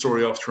breaking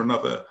story after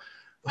another,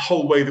 the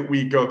whole way that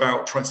we go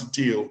about trying to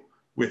deal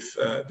with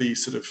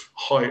these sort of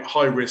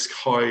high risk,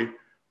 high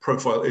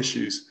profile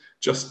issues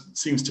just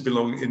seems to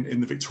belong in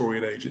the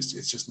Victorian age.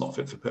 It's just not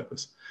fit for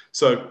purpose.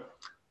 So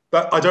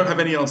I don't have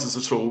any answers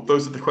at all.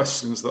 Those are the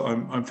questions that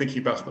I'm thinking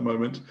about at the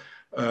moment,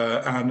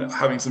 and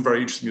having some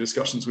very interesting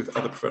discussions with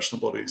other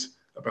professional bodies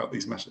about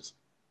these matters.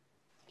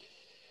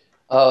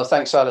 Oh,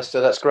 thanks, Alastair.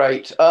 That's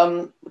great. We're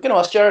going to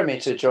ask Jeremy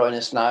to join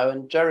us now.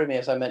 And Jeremy,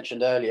 as I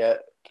mentioned earlier,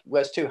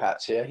 wears two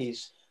hats here.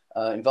 He's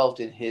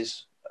involved in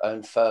his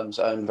own firm's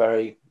own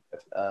very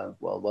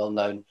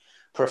well-known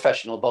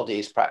professional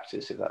bodies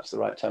practice, if that's the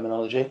right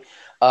terminology.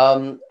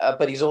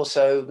 But he's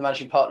also the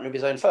managing partner of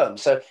his own firm.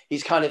 So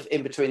he's kind of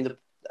in between the.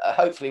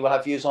 Hopefully, we'll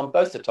have views on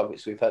both the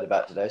topics we've heard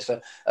about today.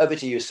 So over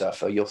to you, sir,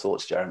 for your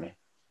thoughts, Jeremy.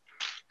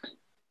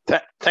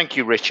 Thank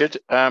you, Richard.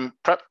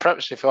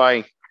 Perhaps if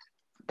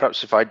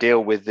I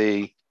deal with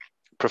the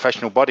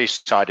professional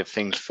bodies side of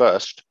things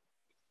first,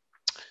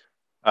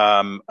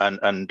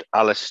 and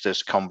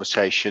Alastair's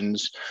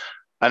conversations.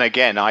 And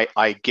again,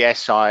 I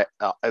guess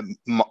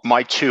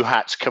my two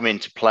hats come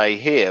into play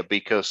here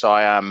because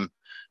I am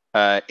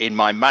in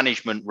my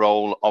management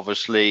role.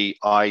 Obviously,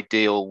 I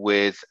deal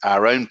with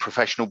our own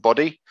professional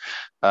body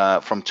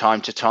from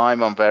time to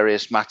time on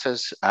various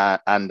matters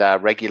and our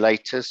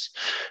regulators,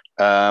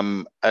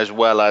 as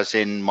well as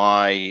in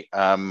my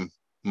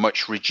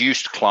much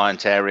reduced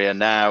client area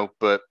now,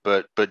 but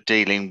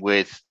dealing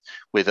with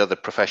other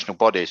professional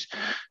bodies.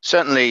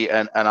 Certainly,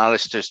 and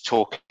Alastair's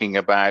talking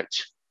about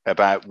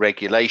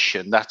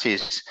regulation. That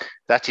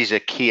is a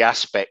key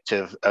aspect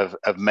of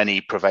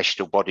many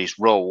professional bodies'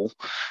 role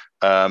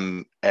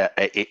in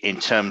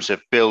terms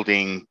of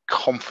building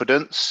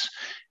confidence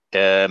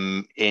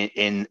in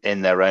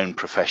their own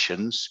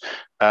professions,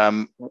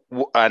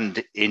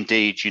 and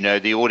indeed,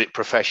 the audit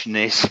profession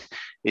is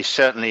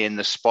certainly in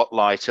the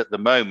spotlight at the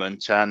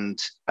moment, and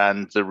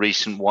the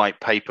recent white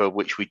paper,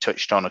 which we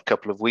touched on a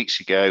couple of weeks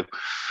ago,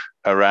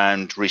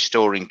 around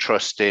restoring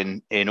trust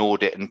in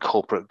audit and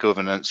corporate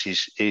governance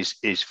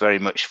is very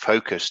much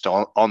focused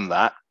on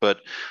that.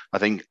 But I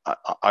think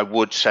I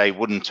would say,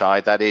 wouldn't I,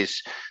 that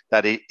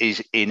it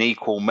is in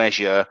equal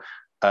measure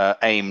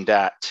aimed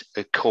at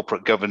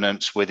corporate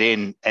governance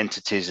within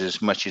entities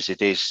as much as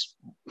it is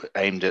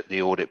aimed at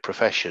the audit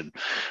profession.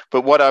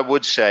 But what I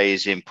would say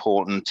is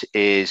important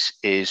is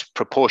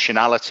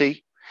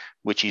proportionality,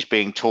 which is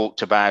being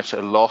talked about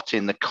a lot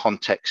in the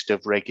context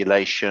of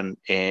regulation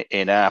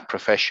in our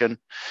profession.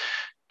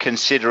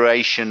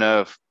 Consideration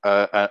of,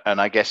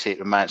 and I guess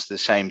it amounts to the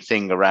same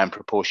thing around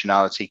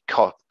proportionality,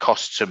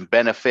 costs and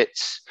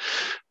benefits.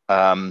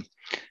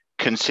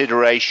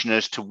 Consideration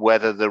as to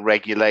whether the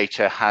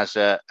regulator has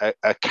a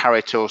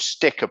carrot or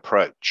stick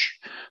approach.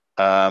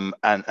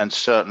 And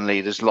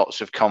certainly there's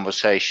lots of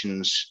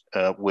conversations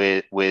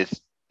with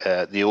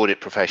the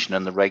audit profession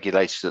and the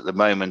regulators at the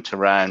moment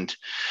around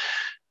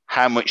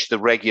how much the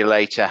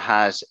regulator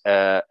has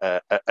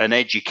an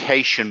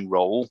education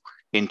role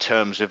in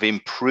terms of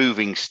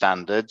improving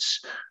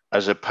standards,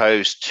 as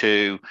opposed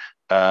to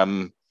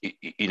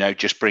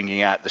just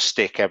bringing out the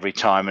stick every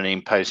time and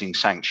imposing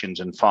sanctions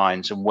and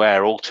fines. And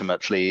where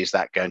ultimately is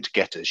that going to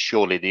get us?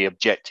 Surely the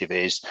objective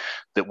is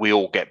that we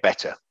all get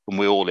better and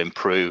we all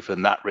improve,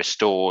 and that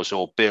restores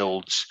or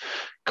builds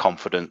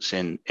confidence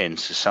in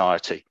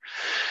society.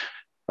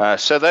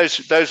 So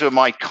those are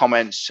my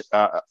comments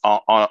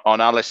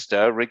on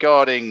Alastair.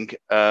 Regarding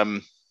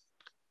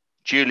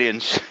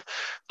Julian's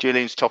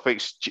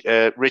topics,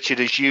 Richard,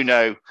 as you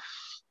know,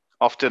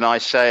 often I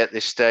say at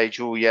this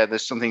stage, oh yeah,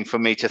 there's something for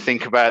me to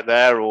think about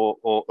there,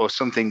 or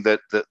something that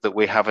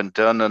we haven't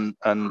done,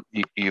 and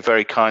you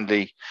very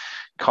kindly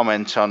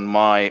comment on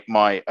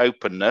my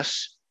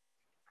openness.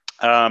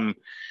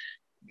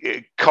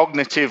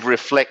 Cognitive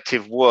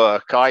reflective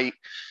work. I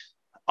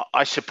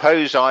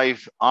suppose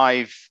I've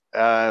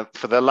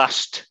for the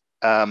last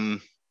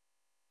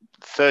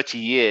 30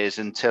 years,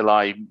 until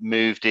I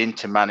moved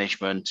into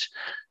management,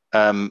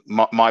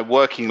 my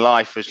working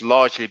life has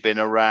largely been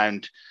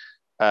around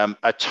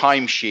a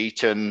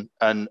timesheet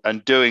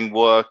and doing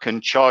work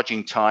and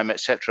charging time,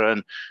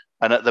 etc.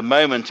 And at the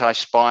moment, I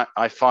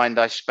find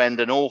I spend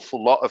an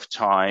awful lot of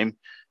time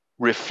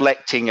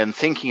reflecting and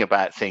thinking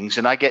about things.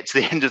 And I get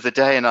to the end of the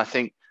day and I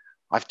think,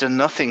 I've done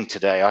nothing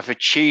today. I've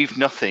achieved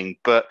nothing.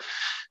 But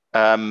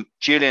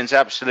Julian's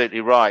absolutely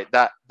right.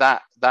 That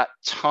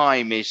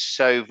time is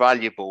so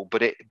valuable.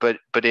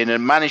 But in a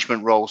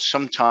management role,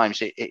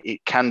 sometimes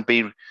it can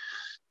be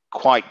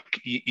quite.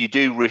 You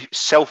do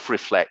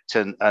self-reflect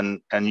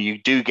and you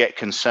do get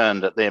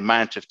concerned at the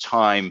amount of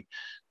time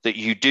that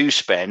you do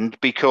spend,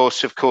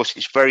 because of course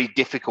it's very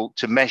difficult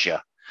to measure.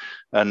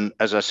 And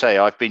as I say,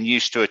 I've been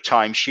used to a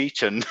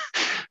timesheet and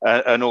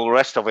all the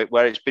rest of it,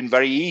 where it's been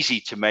very easy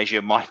to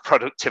measure my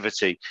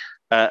productivity.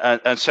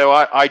 And so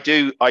I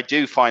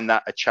do find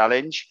that a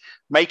challenge.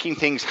 Making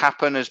things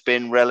happen has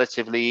been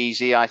relatively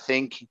easy, I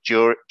think,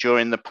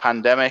 during the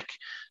pandemic,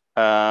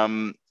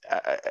 in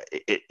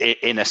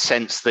a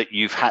sense that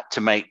you've had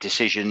to make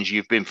decisions,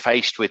 you've been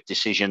faced with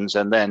decisions,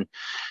 and then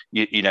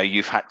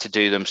you've had to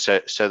do them. So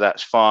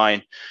that's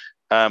fine.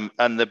 And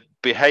the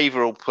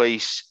behavioural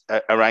piece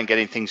around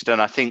getting things done,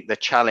 I think the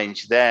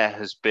challenge there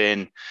has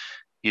been,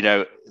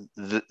 the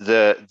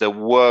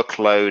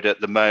workload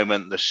at the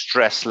moment, the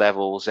stress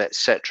levels,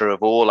 etc.,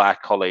 of all our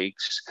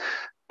colleagues,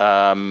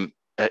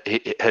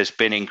 it has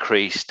been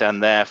increased,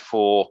 and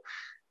therefore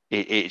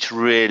it's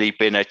really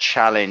been a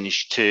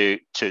challenge to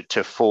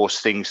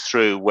force things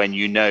through when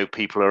you know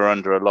people are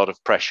under a lot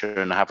of pressure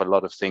and have a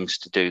lot of things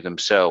to do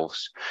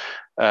themselves.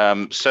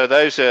 So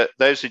those are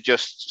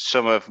just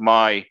some of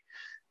my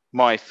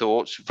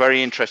thoughts.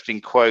 Very interesting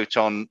quote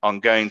on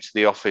going to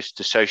the office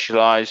to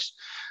socialise.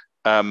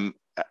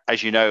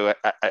 As you know,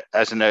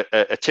 as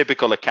a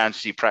typical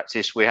accountancy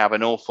practice, we have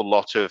an awful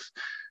lot of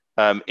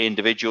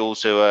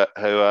individuals who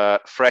are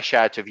fresh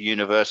out of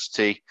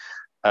university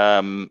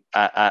and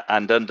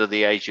under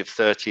the age of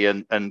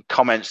 30, and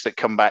comments that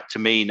come back to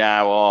me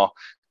now are,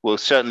 we'll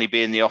certainly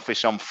be in the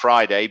office on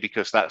Friday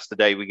because that's the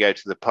day we go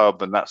to the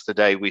pub and that's the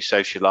day we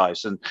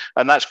socialise.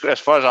 And that's, as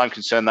far as I'm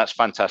concerned, that's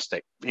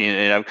fantastic. You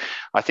know,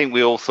 I think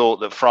we all thought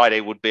that Friday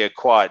would be a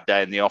quiet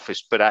day in the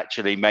office, but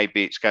actually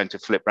maybe it's going to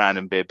flip around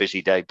and be a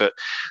busy day. But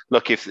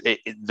look, if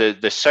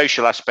the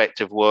social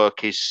aspect of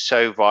work is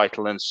so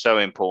vital and so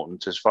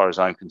important as far as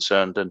I'm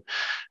concerned,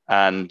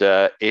 and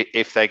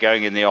if they're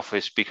going in the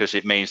office because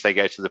it means they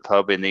go to the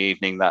pub in the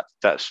evening,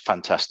 that's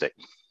fantastic.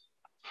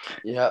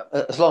 Yeah,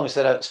 as long as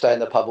they don't stay in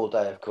the pub all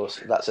day, of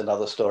course, that's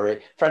another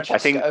story. Francesca, I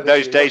think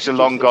those days are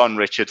long gone,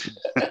 Richard.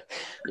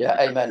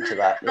 Yeah, amen to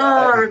that. Yeah.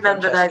 I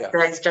remember Francesca.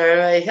 Those days,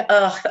 Jeremy.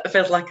 Oh, that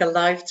feels like a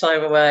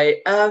lifetime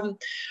away. Well,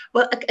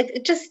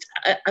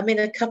 I mean,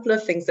 a couple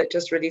of things that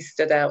just really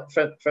stood out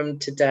from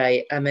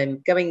today. I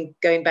mean,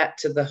 going back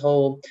to the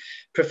whole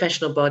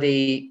professional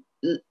body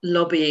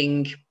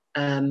lobbying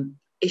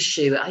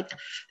issue.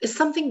 There's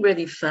something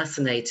really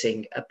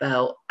fascinating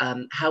about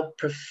how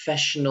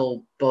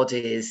professional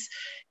bodies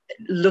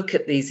look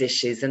at these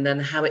issues and then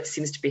how it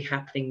seems to be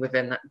happening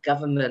within that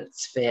government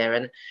sphere.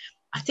 And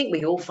I think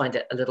we all find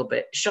it a little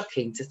bit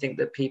shocking to think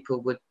that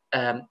people would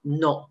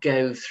not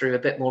go through a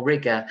bit more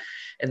rigor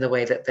in the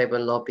way that they were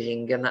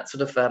lobbying, and that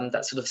sort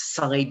of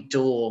side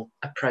door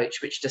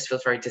approach, which just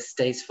feels very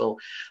distasteful.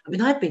 I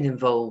mean, I've been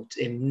involved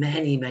in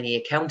many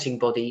accounting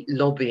body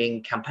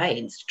lobbying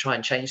campaigns to try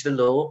and change the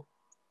law,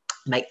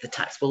 make the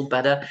tax bill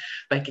better,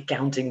 make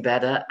accounting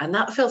better. And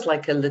that feels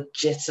like a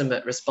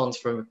legitimate response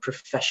from a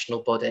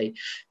professional body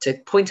to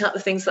point out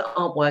the things that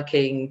aren't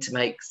working, to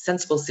make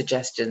sensible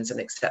suggestions and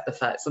accept the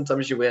fact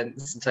sometimes you win,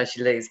 sometimes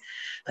you lose.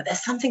 But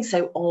there's something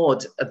so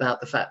odd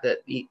about the fact that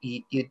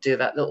you do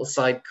that little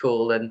side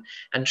call and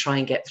try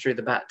and get through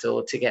the back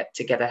door to get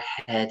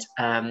ahead.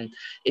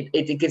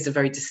 It gives a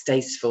very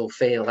distasteful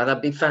feel. And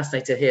I'd be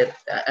fascinated to hear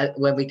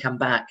when we come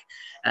back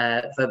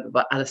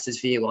about Alastair's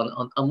view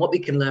on what we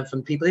can learn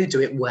from people who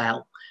do it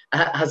well,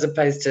 as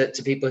opposed to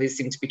people who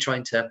seem to be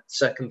trying to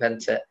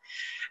circumvent it.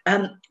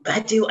 But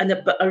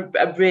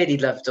I really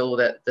loved all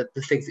the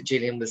things that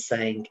Julian was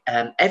saying.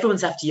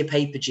 Everyone's after your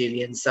paper,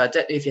 Julian, so I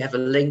don't know if you have a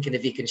link and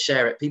if you can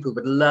share it. People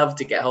would love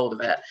to get hold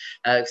of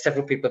it.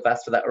 Several people have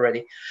asked for that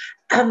already.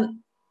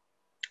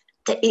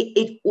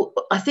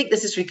 I think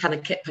this is really kind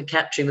of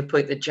capturing the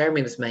point that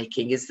Jeremy was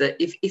making, is that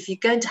if you're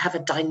going to have a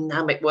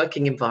dynamic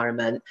working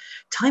environment,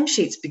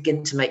 timesheets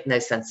begin to make no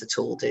sense at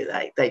all, do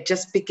they? They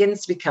just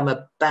begins to become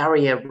a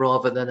barrier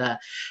rather than a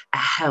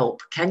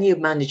help. Can you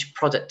manage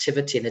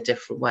productivity in a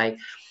different way?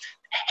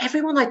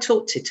 Everyone I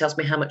talk to tells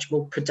me how much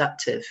more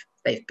productive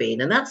they've been,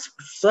 and that's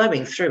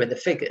flowing through in the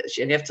figures.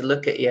 You have to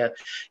look at your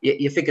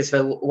figures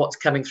for what's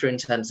coming through in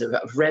terms of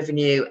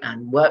revenue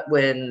and work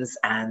wins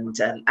and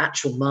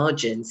actual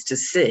margins to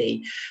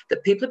see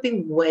that people have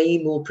been way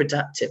more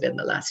productive in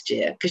the last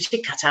year, because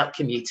you cut out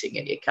commuting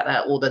and you cut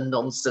out all the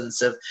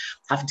nonsense of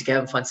having to go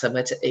and find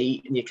somewhere to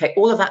eat, and you take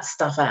all of that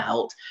stuff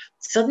out.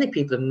 Suddenly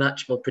people are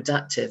much more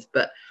productive.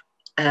 But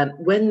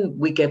when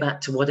we go back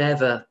to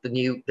whatever the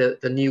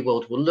new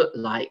world will look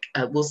like,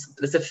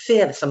 there's a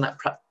fear that some of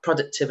that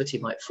productivity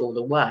might fall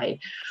away.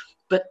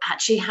 But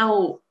actually,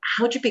 how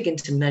do you begin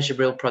to measure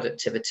real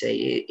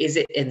productivity? Is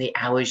it in the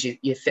hours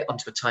you fit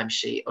onto a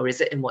timesheet, or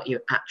is it in what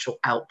your actual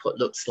output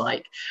looks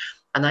like?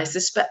 And I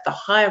suspect the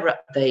higher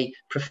up the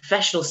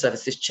professional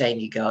services chain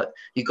you got,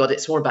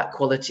 it's more about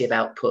quality of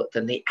output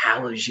than the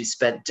hours you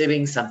spent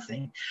doing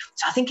something.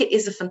 So I think it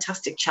is a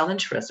fantastic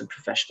challenge for us in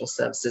professional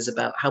services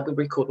about how we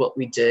record what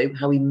we do,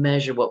 how we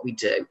measure what we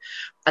do.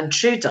 And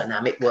true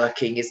dynamic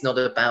working is not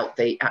about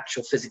the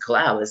actual physical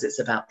hours, it's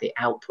about the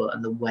output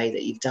and the way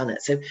that you've done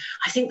it. So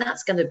I think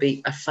that's going to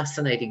be a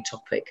fascinating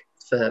topic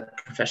for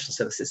professional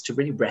services to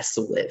really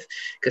wrestle with,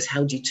 because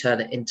how do you turn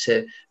it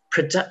into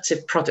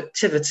productive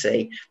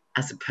productivity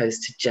as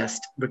opposed to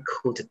just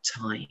recorded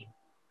time?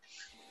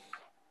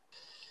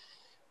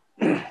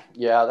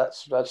 Yeah,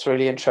 that's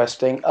really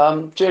interesting.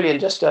 Julian,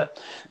 just a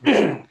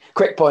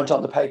quick point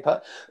on the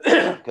paper,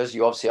 because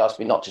you obviously asked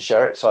me not to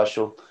share it, so I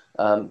shall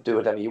do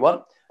whatever you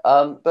want.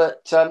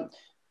 But can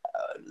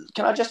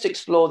I just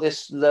explore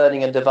this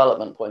learning and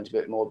development point a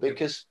bit more?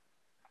 Because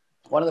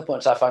one of the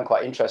points I found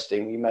quite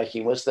interesting you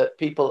making was that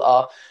people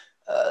are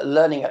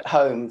learning at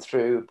home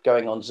through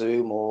going on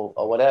Zoom or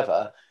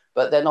whatever,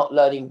 but they're not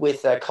learning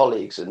with their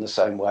colleagues in the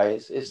same way.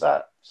 Is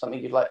that something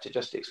you'd like to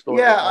just explore?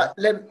 Yeah,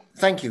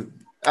 thank you.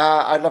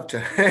 I'd love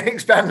to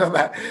expand on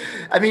that.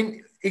 I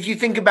mean, if you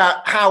think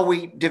about how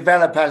we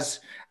develop as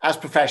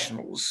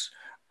professionals,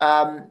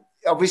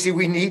 obviously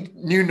we need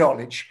new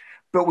knowledge,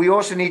 but we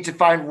also need to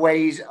find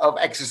ways of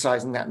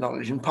exercising that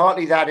knowledge. And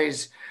partly that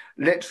is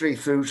literally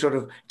through sort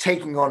of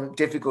taking on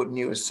difficult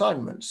new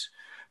assignments.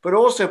 But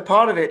also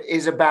part of it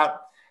is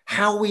about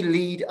how we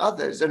lead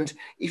others. And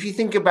if you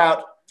think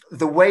about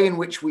the way in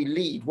which we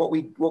lead, what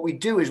we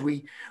do is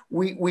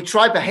we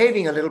try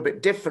behaving a little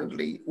bit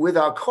differently with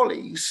our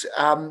colleagues,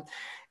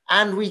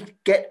 and we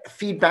get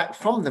feedback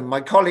from them.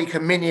 My colleague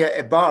Herminia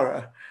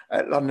Ibarra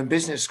at London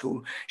Business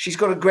School, she's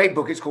got a great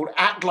book. It's called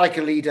Act Like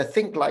a Leader,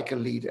 Think Like a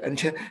Leader. And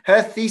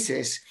her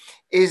thesis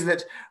is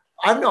that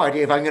I have no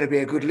idea if I'm going to be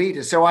a good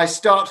leader. So I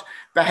start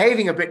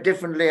behaving a bit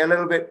differently, a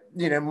little bit,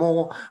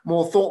 more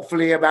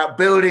thoughtfully about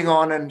building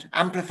on and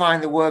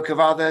amplifying the work of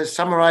others,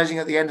 summarizing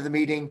at the end of the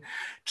meeting,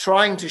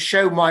 trying to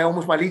show my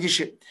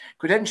leadership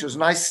credentials.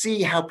 And I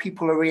see how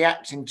people are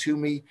reacting to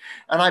me,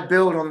 and I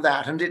build on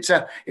that. And it's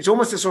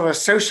almost a sort of a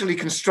socially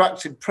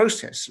constructed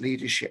process,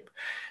 leadership.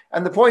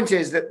 And the point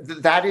is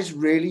that is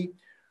really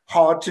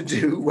hard to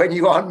do when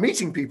you aren't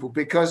meeting people,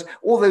 because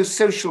all those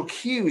social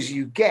cues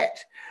you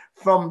get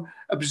from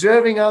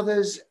observing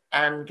others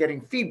and getting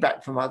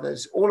feedback from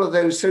others, all of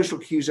those social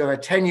cues are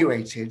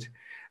attenuated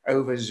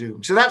over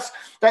Zoom. So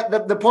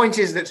the point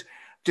is that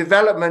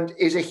development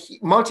is a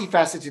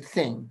multifaceted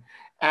thing,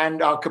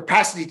 and our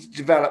capacity to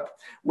develop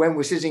when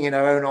we're sitting in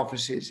our own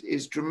offices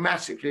is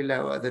dramatically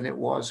lower than it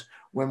was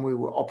when we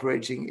were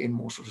operating in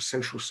more sort of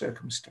social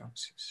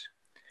circumstances.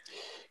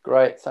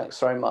 Great, thanks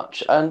very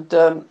much. And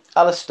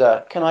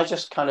Alastair, can I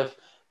just kind of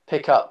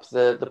pick up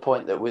the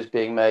point that was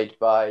being made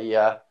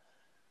by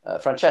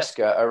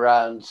Francesca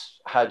around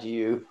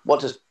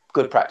what does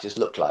good practice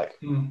look like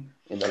in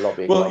the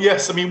lobbying? Well,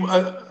 yes. I mean,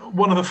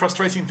 one of the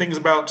frustrating things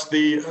about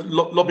the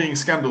lobbying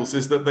scandals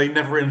is that they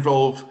never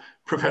involve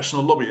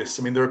professional lobbyists.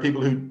 I mean, there are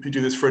people who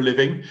do this for a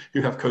living,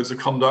 who have codes of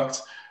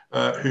conduct,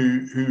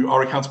 who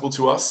are accountable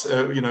to us,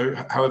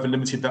 however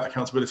limited that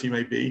accountability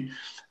may be,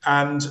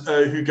 and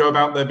who go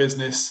about their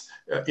business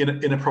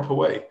in a proper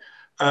way.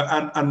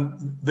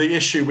 And the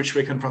issue which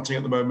we're confronting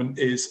at the moment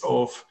is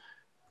of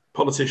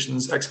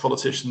politicians,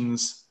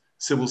 ex-politicians,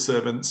 civil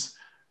servants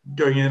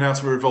going in and out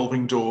of a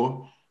revolving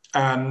door,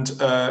 and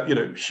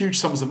huge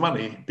sums of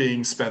money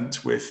being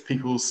spent with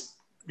people's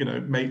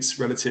mates,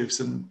 relatives,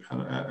 and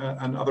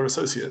other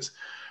associates.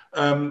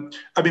 I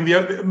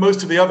mean,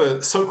 most of the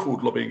other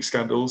so-called lobbying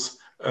scandals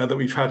that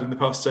we've had in the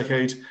past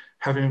decade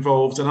have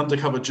involved an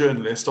undercover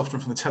journalist, often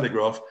from the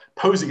Telegraph,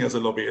 posing as a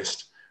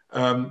lobbyist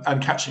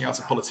and catching out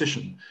a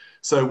politician.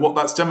 So what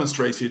that's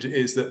demonstrated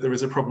is that there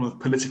is a problem of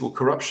political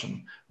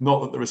corruption,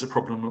 not that there is a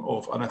problem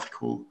of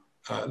unethical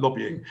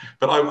lobbying.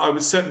 But I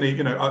would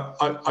certainly,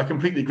 I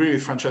completely agree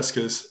with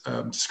Francesca's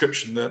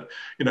description that,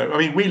 I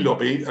mean, we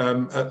lobby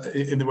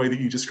in the way that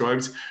you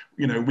described.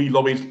 We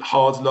lobbied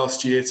hard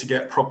last year to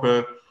get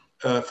proper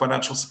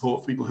financial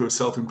support for people who are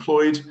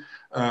self-employed.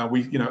 A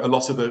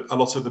lot of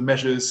the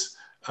measures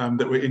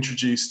that were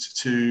introduced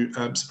to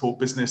support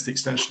business, the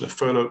extension of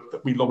furlough,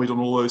 that we lobbied on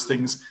all those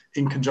things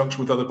in conjunction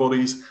with other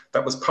bodies.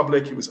 That was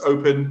public, it was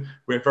open.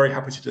 We're very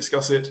happy to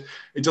discuss it.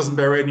 It doesn't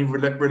bear any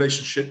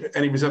relationship,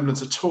 any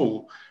resemblance at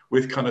all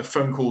with kind of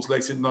phone calls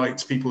late at night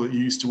to people that you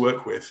used to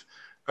work with,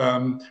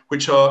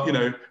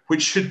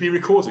 which should be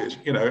recorded,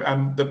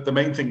 and the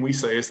main thing we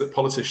say is that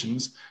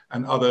politicians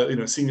and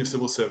other, senior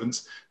civil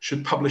servants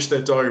should publish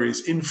their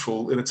diaries in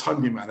full in a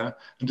timely manner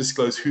and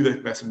disclose who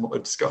they've met and what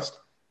they've discussed.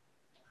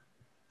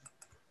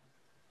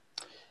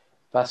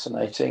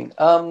 Fascinating.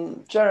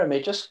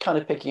 Jeremy, just kind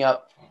of picking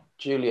up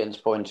Julian's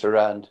point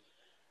around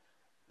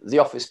the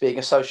office being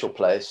a social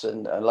place,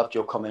 and I loved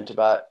your comment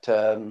about,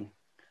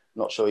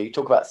 not sure, you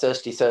talk about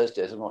thirsty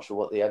Thursdays. I'm not sure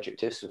what the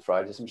adjectives for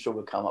Fridays. I'm sure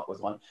we'll come up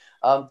with one.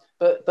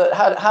 But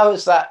how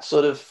has that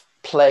sort of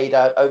played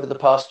out over the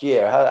past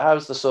year?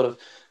 How's the sort of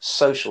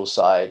social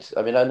side?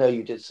 I mean, I know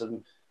you did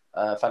some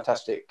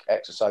fantastic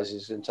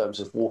exercises in terms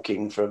of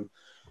walking from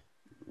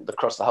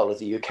across the whole of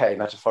the UK,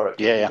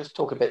 metaphorically. Yeah. Just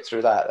talk a bit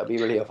through that. That'd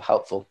be really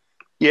helpful.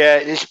 Yeah,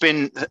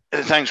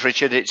 thanks,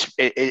 Richard.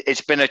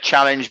 It's been a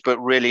challenge, but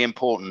really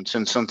important,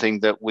 and something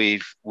that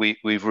we've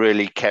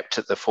really kept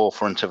at the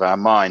forefront of our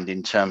mind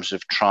in terms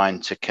of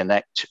trying to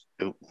connect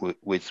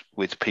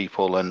with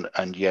people.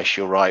 And yes,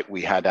 you're right.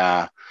 We had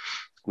our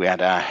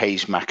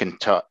Hayes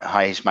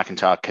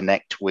McIntyre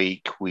Connect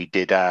week. We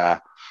did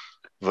our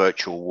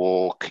virtual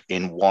walk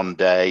in one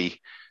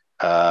day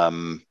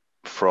from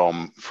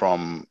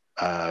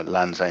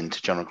Land's End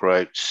to John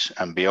O'Groats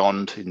and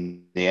beyond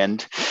in the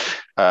end,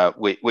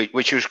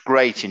 which was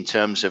great in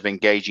terms of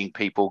engaging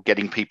people,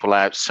 getting people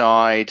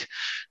outside.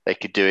 They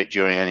could do it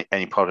during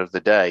any part of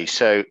the day.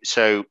 So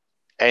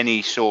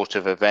any sort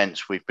of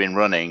events we've been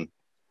running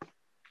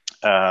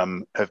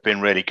have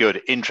been really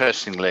good.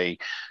 Interestingly,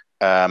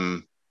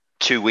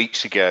 2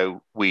 weeks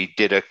ago, we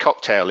did a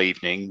cocktail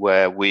evening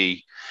where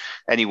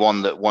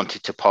anyone that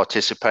wanted to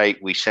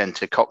participate, we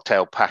sent a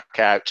cocktail pack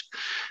out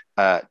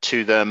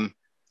to them.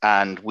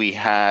 And we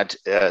had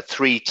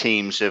 3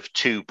 teams of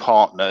 2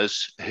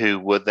 partners who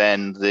were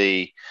then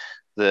the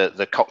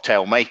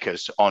cocktail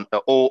makers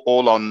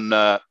all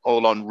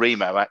on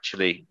Remo,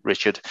 actually,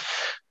 Richard.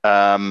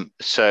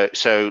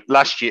 So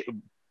last year,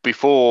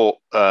 before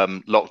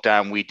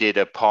lockdown, we did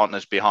a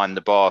Partners Behind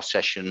the Bar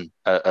session,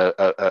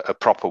 a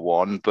proper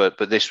one, but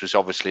this was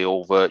obviously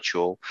all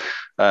virtual.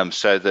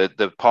 So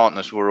the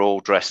partners were all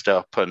dressed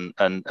up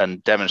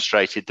and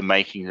demonstrated the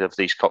making of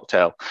these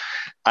cocktail.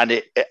 And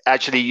it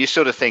actually, you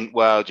sort of think,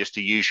 well, just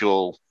a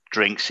usual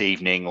drinks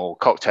evening or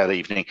cocktail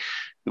evening.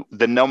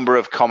 The number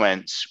of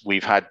comments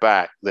we've had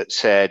back that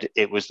said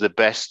it was the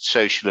best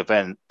social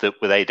event that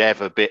they'd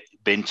ever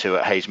been to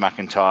at Hayes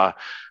McIntyre,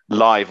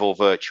 live or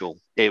virtual.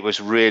 It was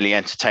really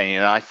entertaining.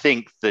 And I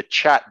think the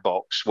chat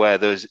box, where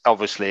there's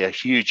obviously a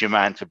huge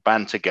amount of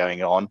banter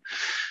going on,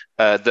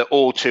 that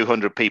all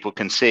 200 people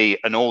can see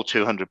and all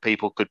 200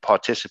 people could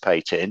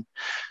participate in,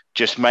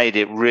 just made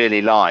it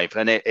really live.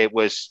 And it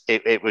was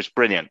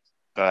brilliant.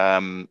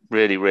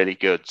 Really, really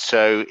good.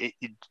 So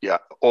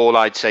all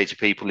I'd say to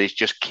people is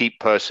just keep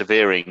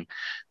persevering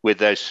with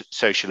those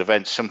social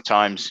events.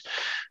 Sometimes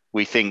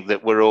we think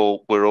that we're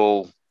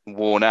all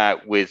worn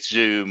out with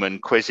Zoom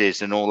and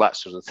quizzes and all that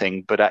sort of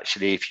thing, but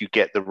actually if you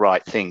get the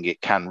right thing,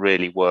 it can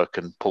really work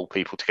and pull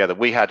people together.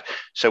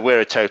 We're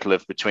a total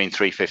of between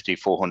 350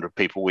 400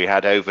 people. We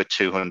had over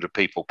 200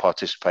 people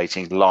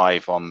participating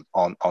live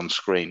on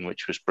screen,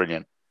 which was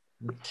brilliant.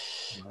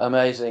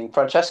 Amazing.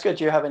 Francesca,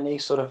 do you have any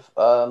sort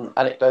of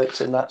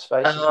anecdotes in that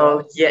space?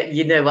 Yeah,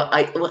 you know what,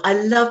 I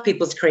love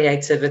people's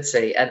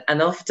creativity,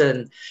 and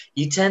often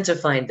you tend to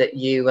find that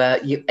you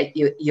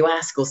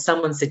ask or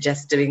someone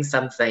suggests doing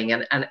something,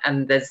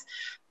 and there's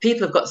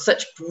people have got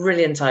such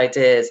brilliant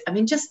ideas. I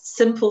mean, just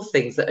simple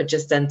things that are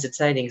just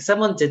entertaining.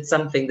 Someone did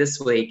something this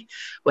week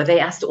where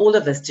they asked all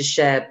of us to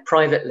share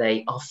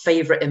privately our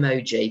favorite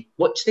emoji.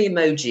 What's the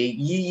emoji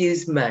you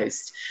use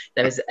most?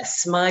 There was a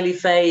smiley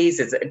face,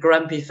 there's a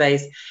grumpy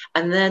face,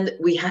 and then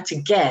we had to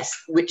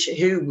guess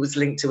who was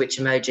linked to which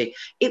emoji.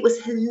 It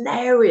was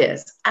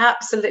hilarious,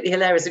 absolutely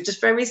hilarious. It was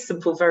just very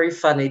simple, very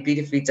funny,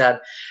 beautifully done.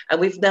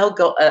 And we've now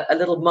got a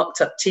little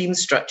mocked up team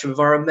structure of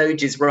our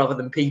emojis rather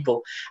than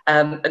people.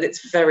 And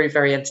it's very,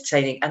 very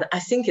entertaining. And I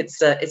think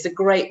it's a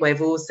great way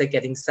of also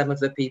getting some of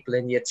the people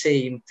in your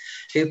team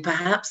who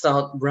perhaps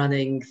aren't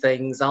running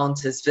things,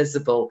 aren't as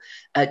visible,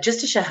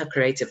 just to show how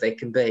creative they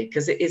can be.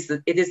 Because it is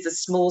the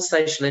small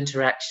social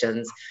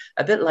interactions,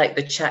 a bit like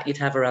the chat you'd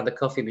have around the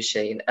coffee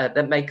machine,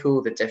 that make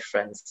all the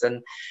difference.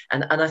 And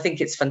I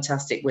think it's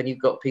fantastic when you've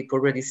got people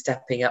really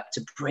stepping up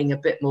to bring a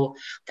bit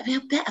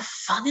of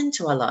fun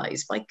into our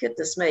lives. My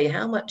goodness me,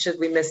 how much have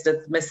we missed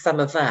some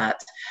of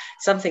that?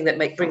 Something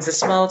that brings a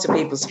smile to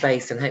people's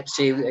face and helps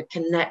you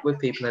connect with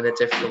people in a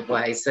different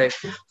way. So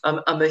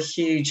I'm a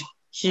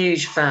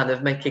huge fan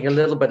of making a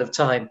little bit of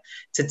time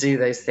to do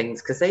those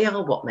things, because they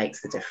are what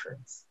makes the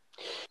difference.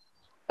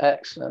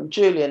 Excellent.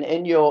 Julian,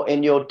 in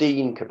your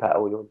dean capacity,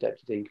 or your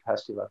deputy dean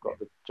capacity, if I've got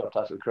the job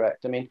title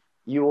correct, I mean,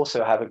 you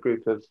also have a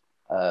group of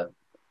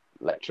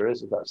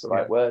lecturers, if that's the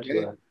right word,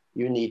 who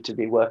you need to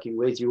be working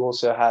with. You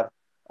also have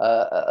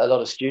a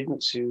lot of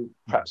students who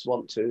perhaps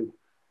want to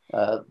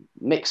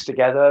mix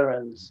together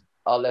and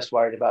are less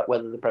worried about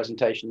whether the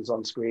presentation is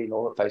on screen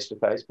or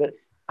face-to-face. But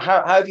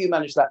how have you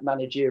managed that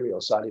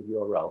managerial side of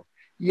your role?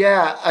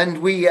 Yeah, and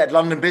we at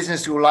London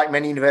Business School, like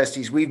many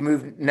universities, we've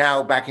moved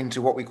now back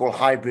into what we call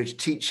hybrid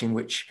teaching,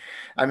 which,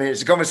 I mean,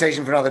 it's a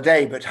conversation for another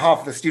day, but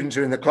half of the students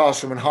are in the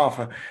classroom and half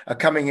are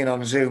coming in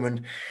on Zoom.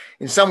 And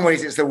in some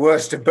ways, it's the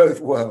worst of both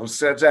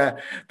worlds.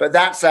 But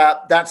that's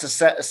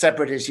a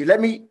separate issue.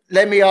 Let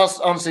me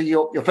answer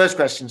your first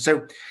question.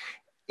 So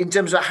in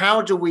terms of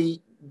how do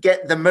we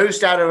get the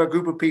most out of a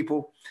group of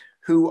people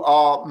who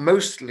are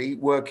mostly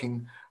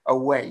working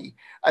away?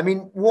 I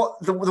mean,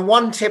 what the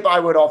one tip I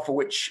would offer,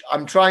 which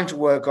I'm trying to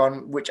work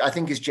on, which I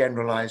think is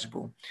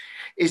generalizable,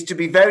 is to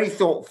be very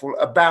thoughtful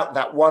about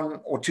that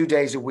 1 or 2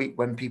 days a week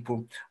when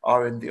people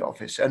are in the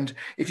office. And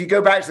if you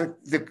go back to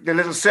the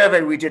little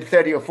survey we did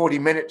 30 or 40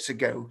 minutes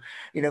ago,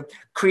 you know,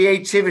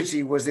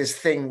 creativity was this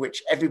thing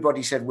which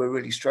everybody said we're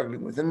really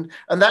struggling with. And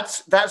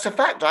that's a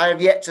fact. I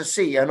have yet to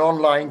see an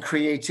online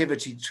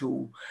creativity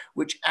tool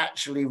which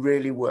actually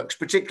really works,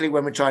 particularly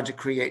when we're trying to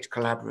create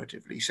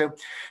collaboratively.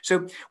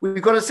 So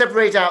we've got to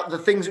separate out the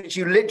things which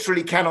you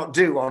literally cannot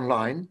do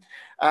online,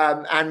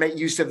 and make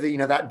use of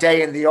that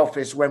day in the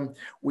office when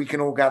we can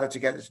all gather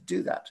together to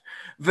do that,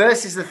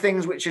 versus the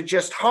things which are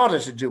just harder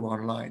to do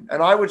online.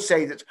 And I would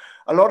say that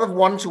a lot of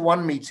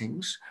one-to-one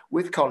meetings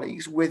with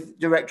colleagues, with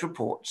direct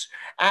reports,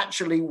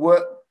 actually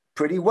work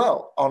pretty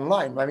well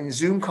online. I mean,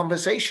 Zoom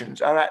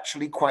conversations are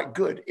actually quite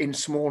good in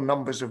small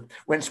numbers of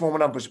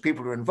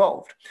people are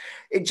involved.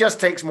 It just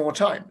takes more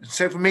time.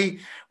 So for me,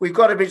 we've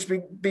got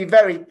to be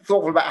very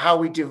thoughtful about how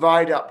we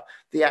divide up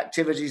the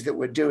activities that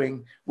we're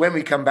doing when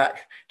we come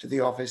back to the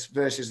office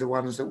versus the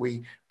ones that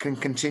we can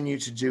continue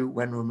to do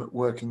when we're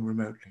working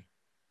remotely.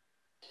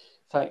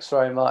 Thanks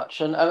very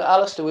much. And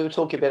Alastair, we were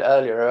talking a bit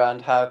earlier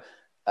around how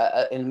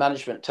in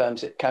management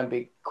terms, it can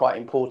be quite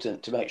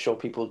important to make sure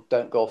people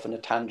don't go off on a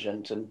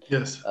tangent and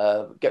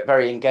get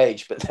very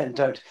engaged, but then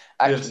don't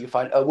actually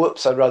find, oh,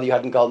 whoops, I'd rather you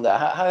hadn't gone there.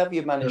 How have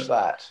you managed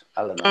that,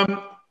 Alan?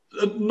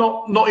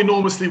 Not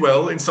enormously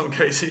well in some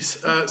cases.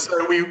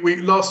 So we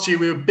last year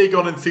we were big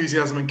on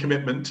enthusiasm and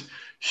commitment.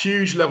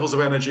 huge levels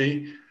of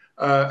energy.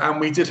 And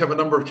we did have a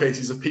number of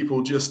cases of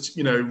people just,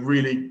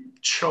 really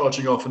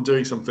charging off and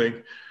doing something.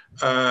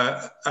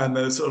 And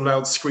there's a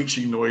loud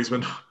screeching noise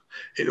when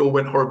it all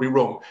went horribly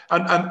wrong.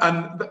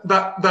 And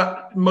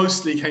that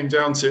mostly came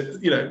down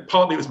to,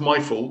 partly it was my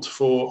fault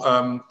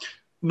for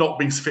not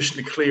being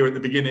sufficiently clear at the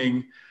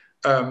beginning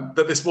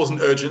that this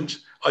wasn't urgent.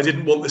 I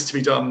didn't want this to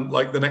be done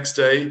like the next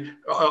day.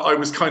 I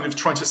was kind of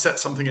trying to set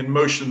something in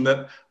motion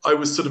that I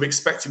was sort of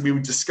expecting we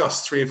would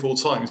discuss 3 or 4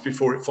 times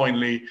before it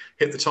finally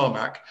hit the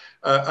tarmac.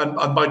 And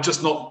by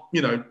just not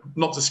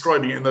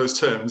describing it in those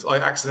terms, I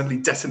accidentally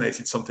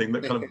detonated something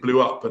that kind of blew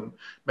up and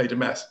made a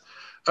mess.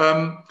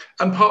 And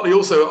partly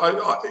also,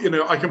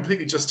 I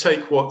completely just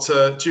take what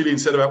Julian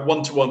said about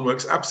one-to-one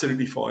works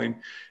absolutely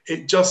fine.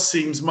 It just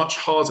seems much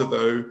harder,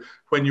 though,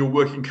 when you're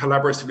working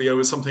collaboratively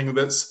over something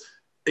that's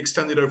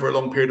extended over a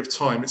long period of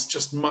time. It's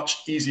just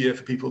much easier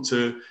for people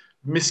to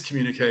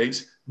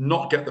miscommunicate,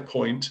 not get the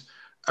point,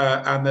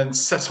 and then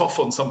set off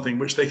on something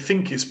which they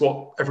think is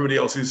what everybody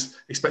else is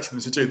expecting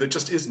them to do, that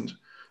just isn't.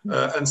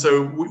 And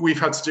so we've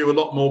had to do a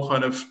lot more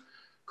kind of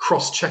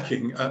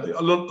cross-checking,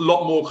 a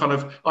lot more kind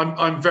of,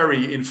 I'm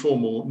very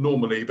informal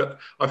normally, but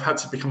I've had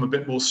to become a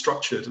bit more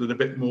structured and a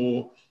bit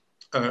more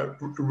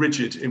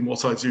rigid in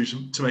what I do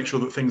to make sure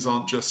that things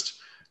aren't just,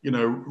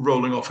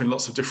 rolling off in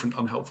lots of different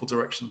unhelpful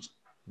directions.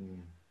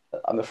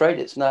 I'm afraid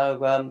it's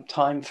now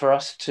time for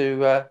us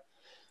to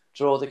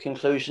draw the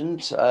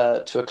conclusions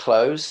to a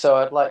close. So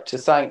I'd like to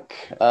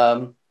thank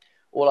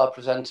all our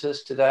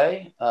presenters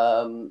today.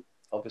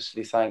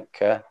 Obviously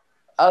thank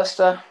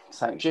Alastair,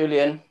 thank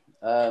Julian,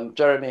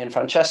 Jeremy and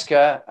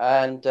Francesca,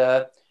 and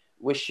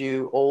wish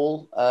you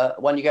all,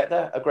 when you get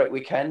there, a great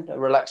weekend, a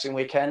relaxing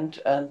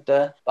weekend, and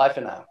bye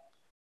for now.